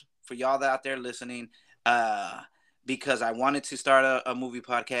evolved for y'all that out there listening, because I wanted to start a movie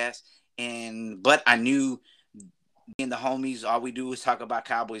podcast. But I knew being the homies, all we do is talk about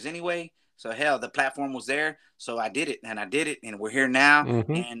Cowboys anyway. So hell, the platform was there. So I did it, and we're here now.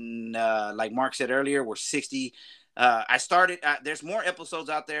 Mm-hmm. And like Mark said earlier, we're 60. I started, there's more episodes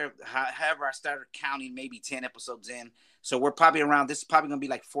out there. However, I started counting maybe 10 episodes in. So we're probably around, this is probably going to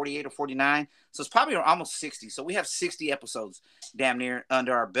be like 48 or 49. So it's probably almost 60. So we have 60 episodes damn near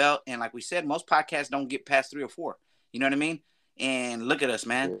under our belt. And like we said, most podcasts don't get past 3 or 4. You know what I mean? And look at us,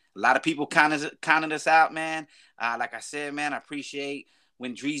 man. A lot of people counted us out, man. Like I said, man, I appreciate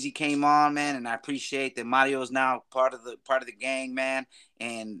when Dreezy came on, man, and I appreciate that Mario is now part of the gang, man.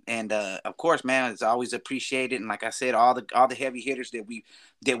 And of course, man, it's always appreciated. And like I said, all the heavy hitters that we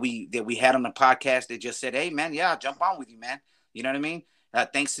had on the podcast that just said, hey, man, yeah, I'll jump on with you, man. You know what I mean?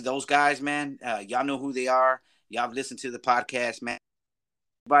 Thanks to those guys, man. Y'all know who they are. Y'all have listened to the podcast, man.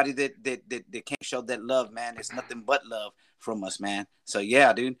 Everybody that can't show that love, man, it's nothing but love from us, man. So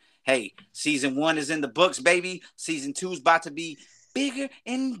yeah, dude. Hey, season 1 is in the books, baby. Season 2 is about to be bigger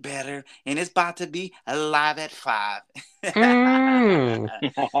and better, and it's about to be live at 5. But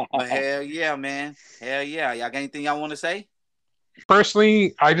hell yeah, man. Hell yeah. Y'all got anything y'all want to say?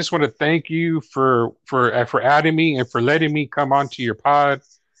 Personally, I just want to thank you for adding me and for letting me come onto your pod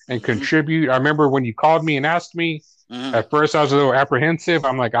and contribute. I remember when you called me and asked me. At first, I was a little apprehensive.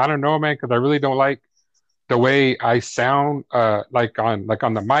 I'm like, I don't know, man, because I really don't like the way I sound, like on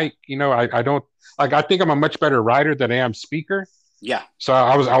the mic. You know, I don't like. I think I'm a much better writer than I am speaker. Yeah. So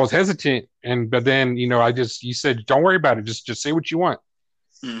I was hesitant, but then you said don't worry about it. Just say what you want.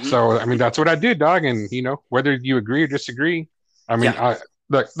 Mm-hmm. So I mean that's what I did, dog. And whether you agree or disagree, I mean,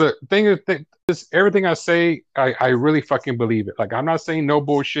 the thing is everything I say, I really fucking believe it. Like I'm not saying no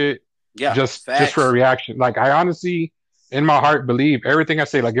bullshit. Yeah, just for a reaction. Like I honestly, in my heart, believe everything I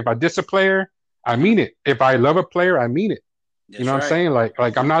say. Like if I diss a player, I mean it. If I love a player, I mean it. That's you know what I'm saying?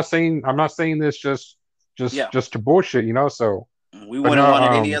 Like I'm not saying this just to bullshit. So we wouldn't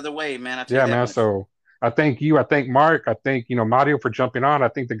want it any other way, man. Yeah, man. So I thank you. I thank Mark. I thank Mario for jumping on. I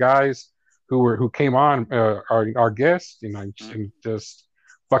think the guys who came on are our guests. And just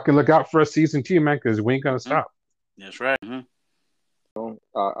fucking look out for us season 2, man, because we ain't gonna stop. That's right.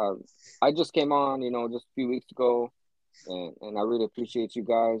 I just came on, just a few weeks ago, and I really appreciate you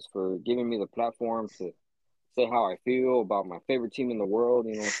guys for giving me the platform to say how I feel about my favorite team in the world.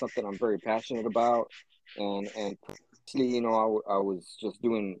 Something I'm very passionate about, and actually, I was just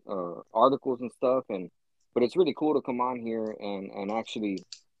doing articles and stuff, but it's really cool to come on here and actually,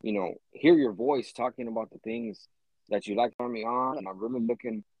 hear your voice talking about the things that you like to turn me on, and I'm really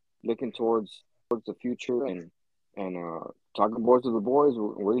looking towards the future and talking boys with the boys.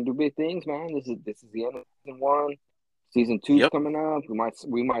 We're gonna do big things, man. This is the end of season 1. Season 2's coming up.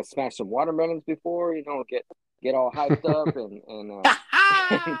 We might smash some watermelons before, get all hyped up and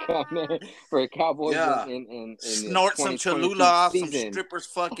come in for Cowboys in snort some Cholula off some strippers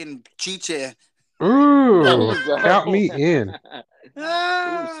fucking chiche. Ooh, count me in.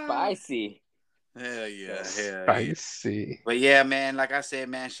 Ooh, spicy. Hell yeah. Spicy. But yeah, man, like I said,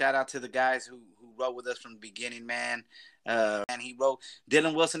 man, shout out to the guys who rode with us from the beginning, man. And he wrote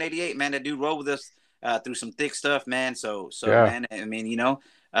Dylan Wilson 88, man. That dude rode with us through some thick stuff, man. So man, I mean,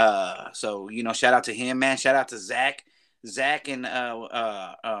 shout out to him, man. Shout out to Zach and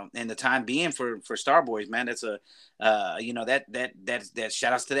the time being for Starboys, man. That's that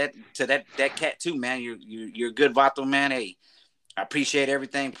shout outs to that cat too, man. You're a good vato, man. Hey, I appreciate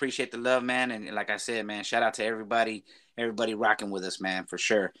everything. Appreciate the love, man. And like I said, man, shout out to everybody rocking with us, man, for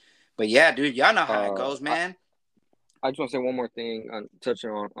sure. But yeah, dude, y'all know how it goes, man. I just want to say one more thing on touching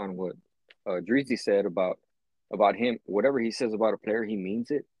on what Dreezy said about him. Whatever he says about a player, he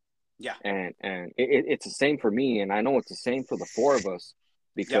means it. Yeah. And it's the same for me, and I know it's the same for the four of us,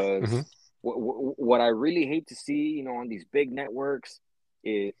 because what I really hate to see, on these big networks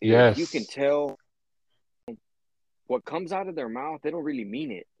is you can tell what comes out of their mouth, they don't really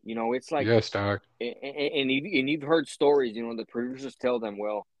mean it. It's like, yes, dog. And you've heard stories, the producers tell them,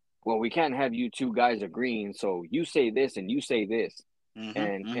 well, we can't have you two guys agreeing, so you say this and you say this.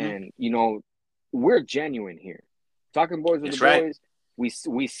 And we're genuine here. Talking Boys with the Boys,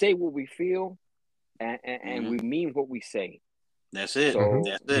 we say what we feel, and we mean what we say. That's it. So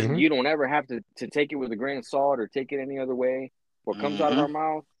That's it. you don't ever have to take it with a grain of salt or take it any other way. What comes out of our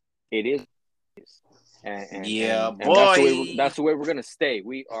mouth, it is. And boy. That's the way we're gonna stay.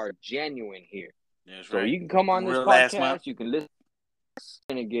 We are genuine here. That's so right. you can come on this podcast. You can listen.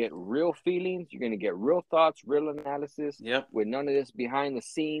 You're gonna get real feelings. You're gonna get real thoughts, real analysis. Yep. With none of this behind the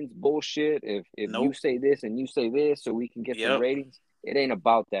scenes bullshit. If you say this and you say this, so we can get some ratings. It ain't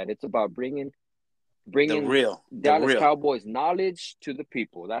about that. It's about bringing the real Dallas Cowboys knowledge to the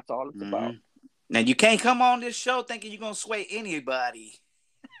people. That's all it's about. Now you can't come on this show thinking you're gonna sway anybody.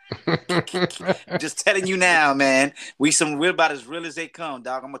 Just telling you now, man. We're about as real as they come,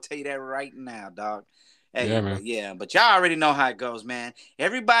 dog. I'm gonna tell you that right now, dog. Hey, but y'all already know how it goes, man.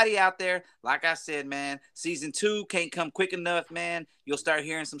 Everybody out there, like I said, man, season 2 can't come quick enough, man. You'll start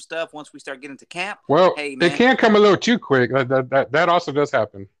hearing some stuff once we start getting to camp. Well, hey, man. It can't come a little too quick. That also does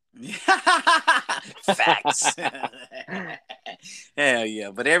happen. Facts. Hell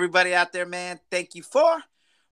yeah. But everybody out there, man, thank you for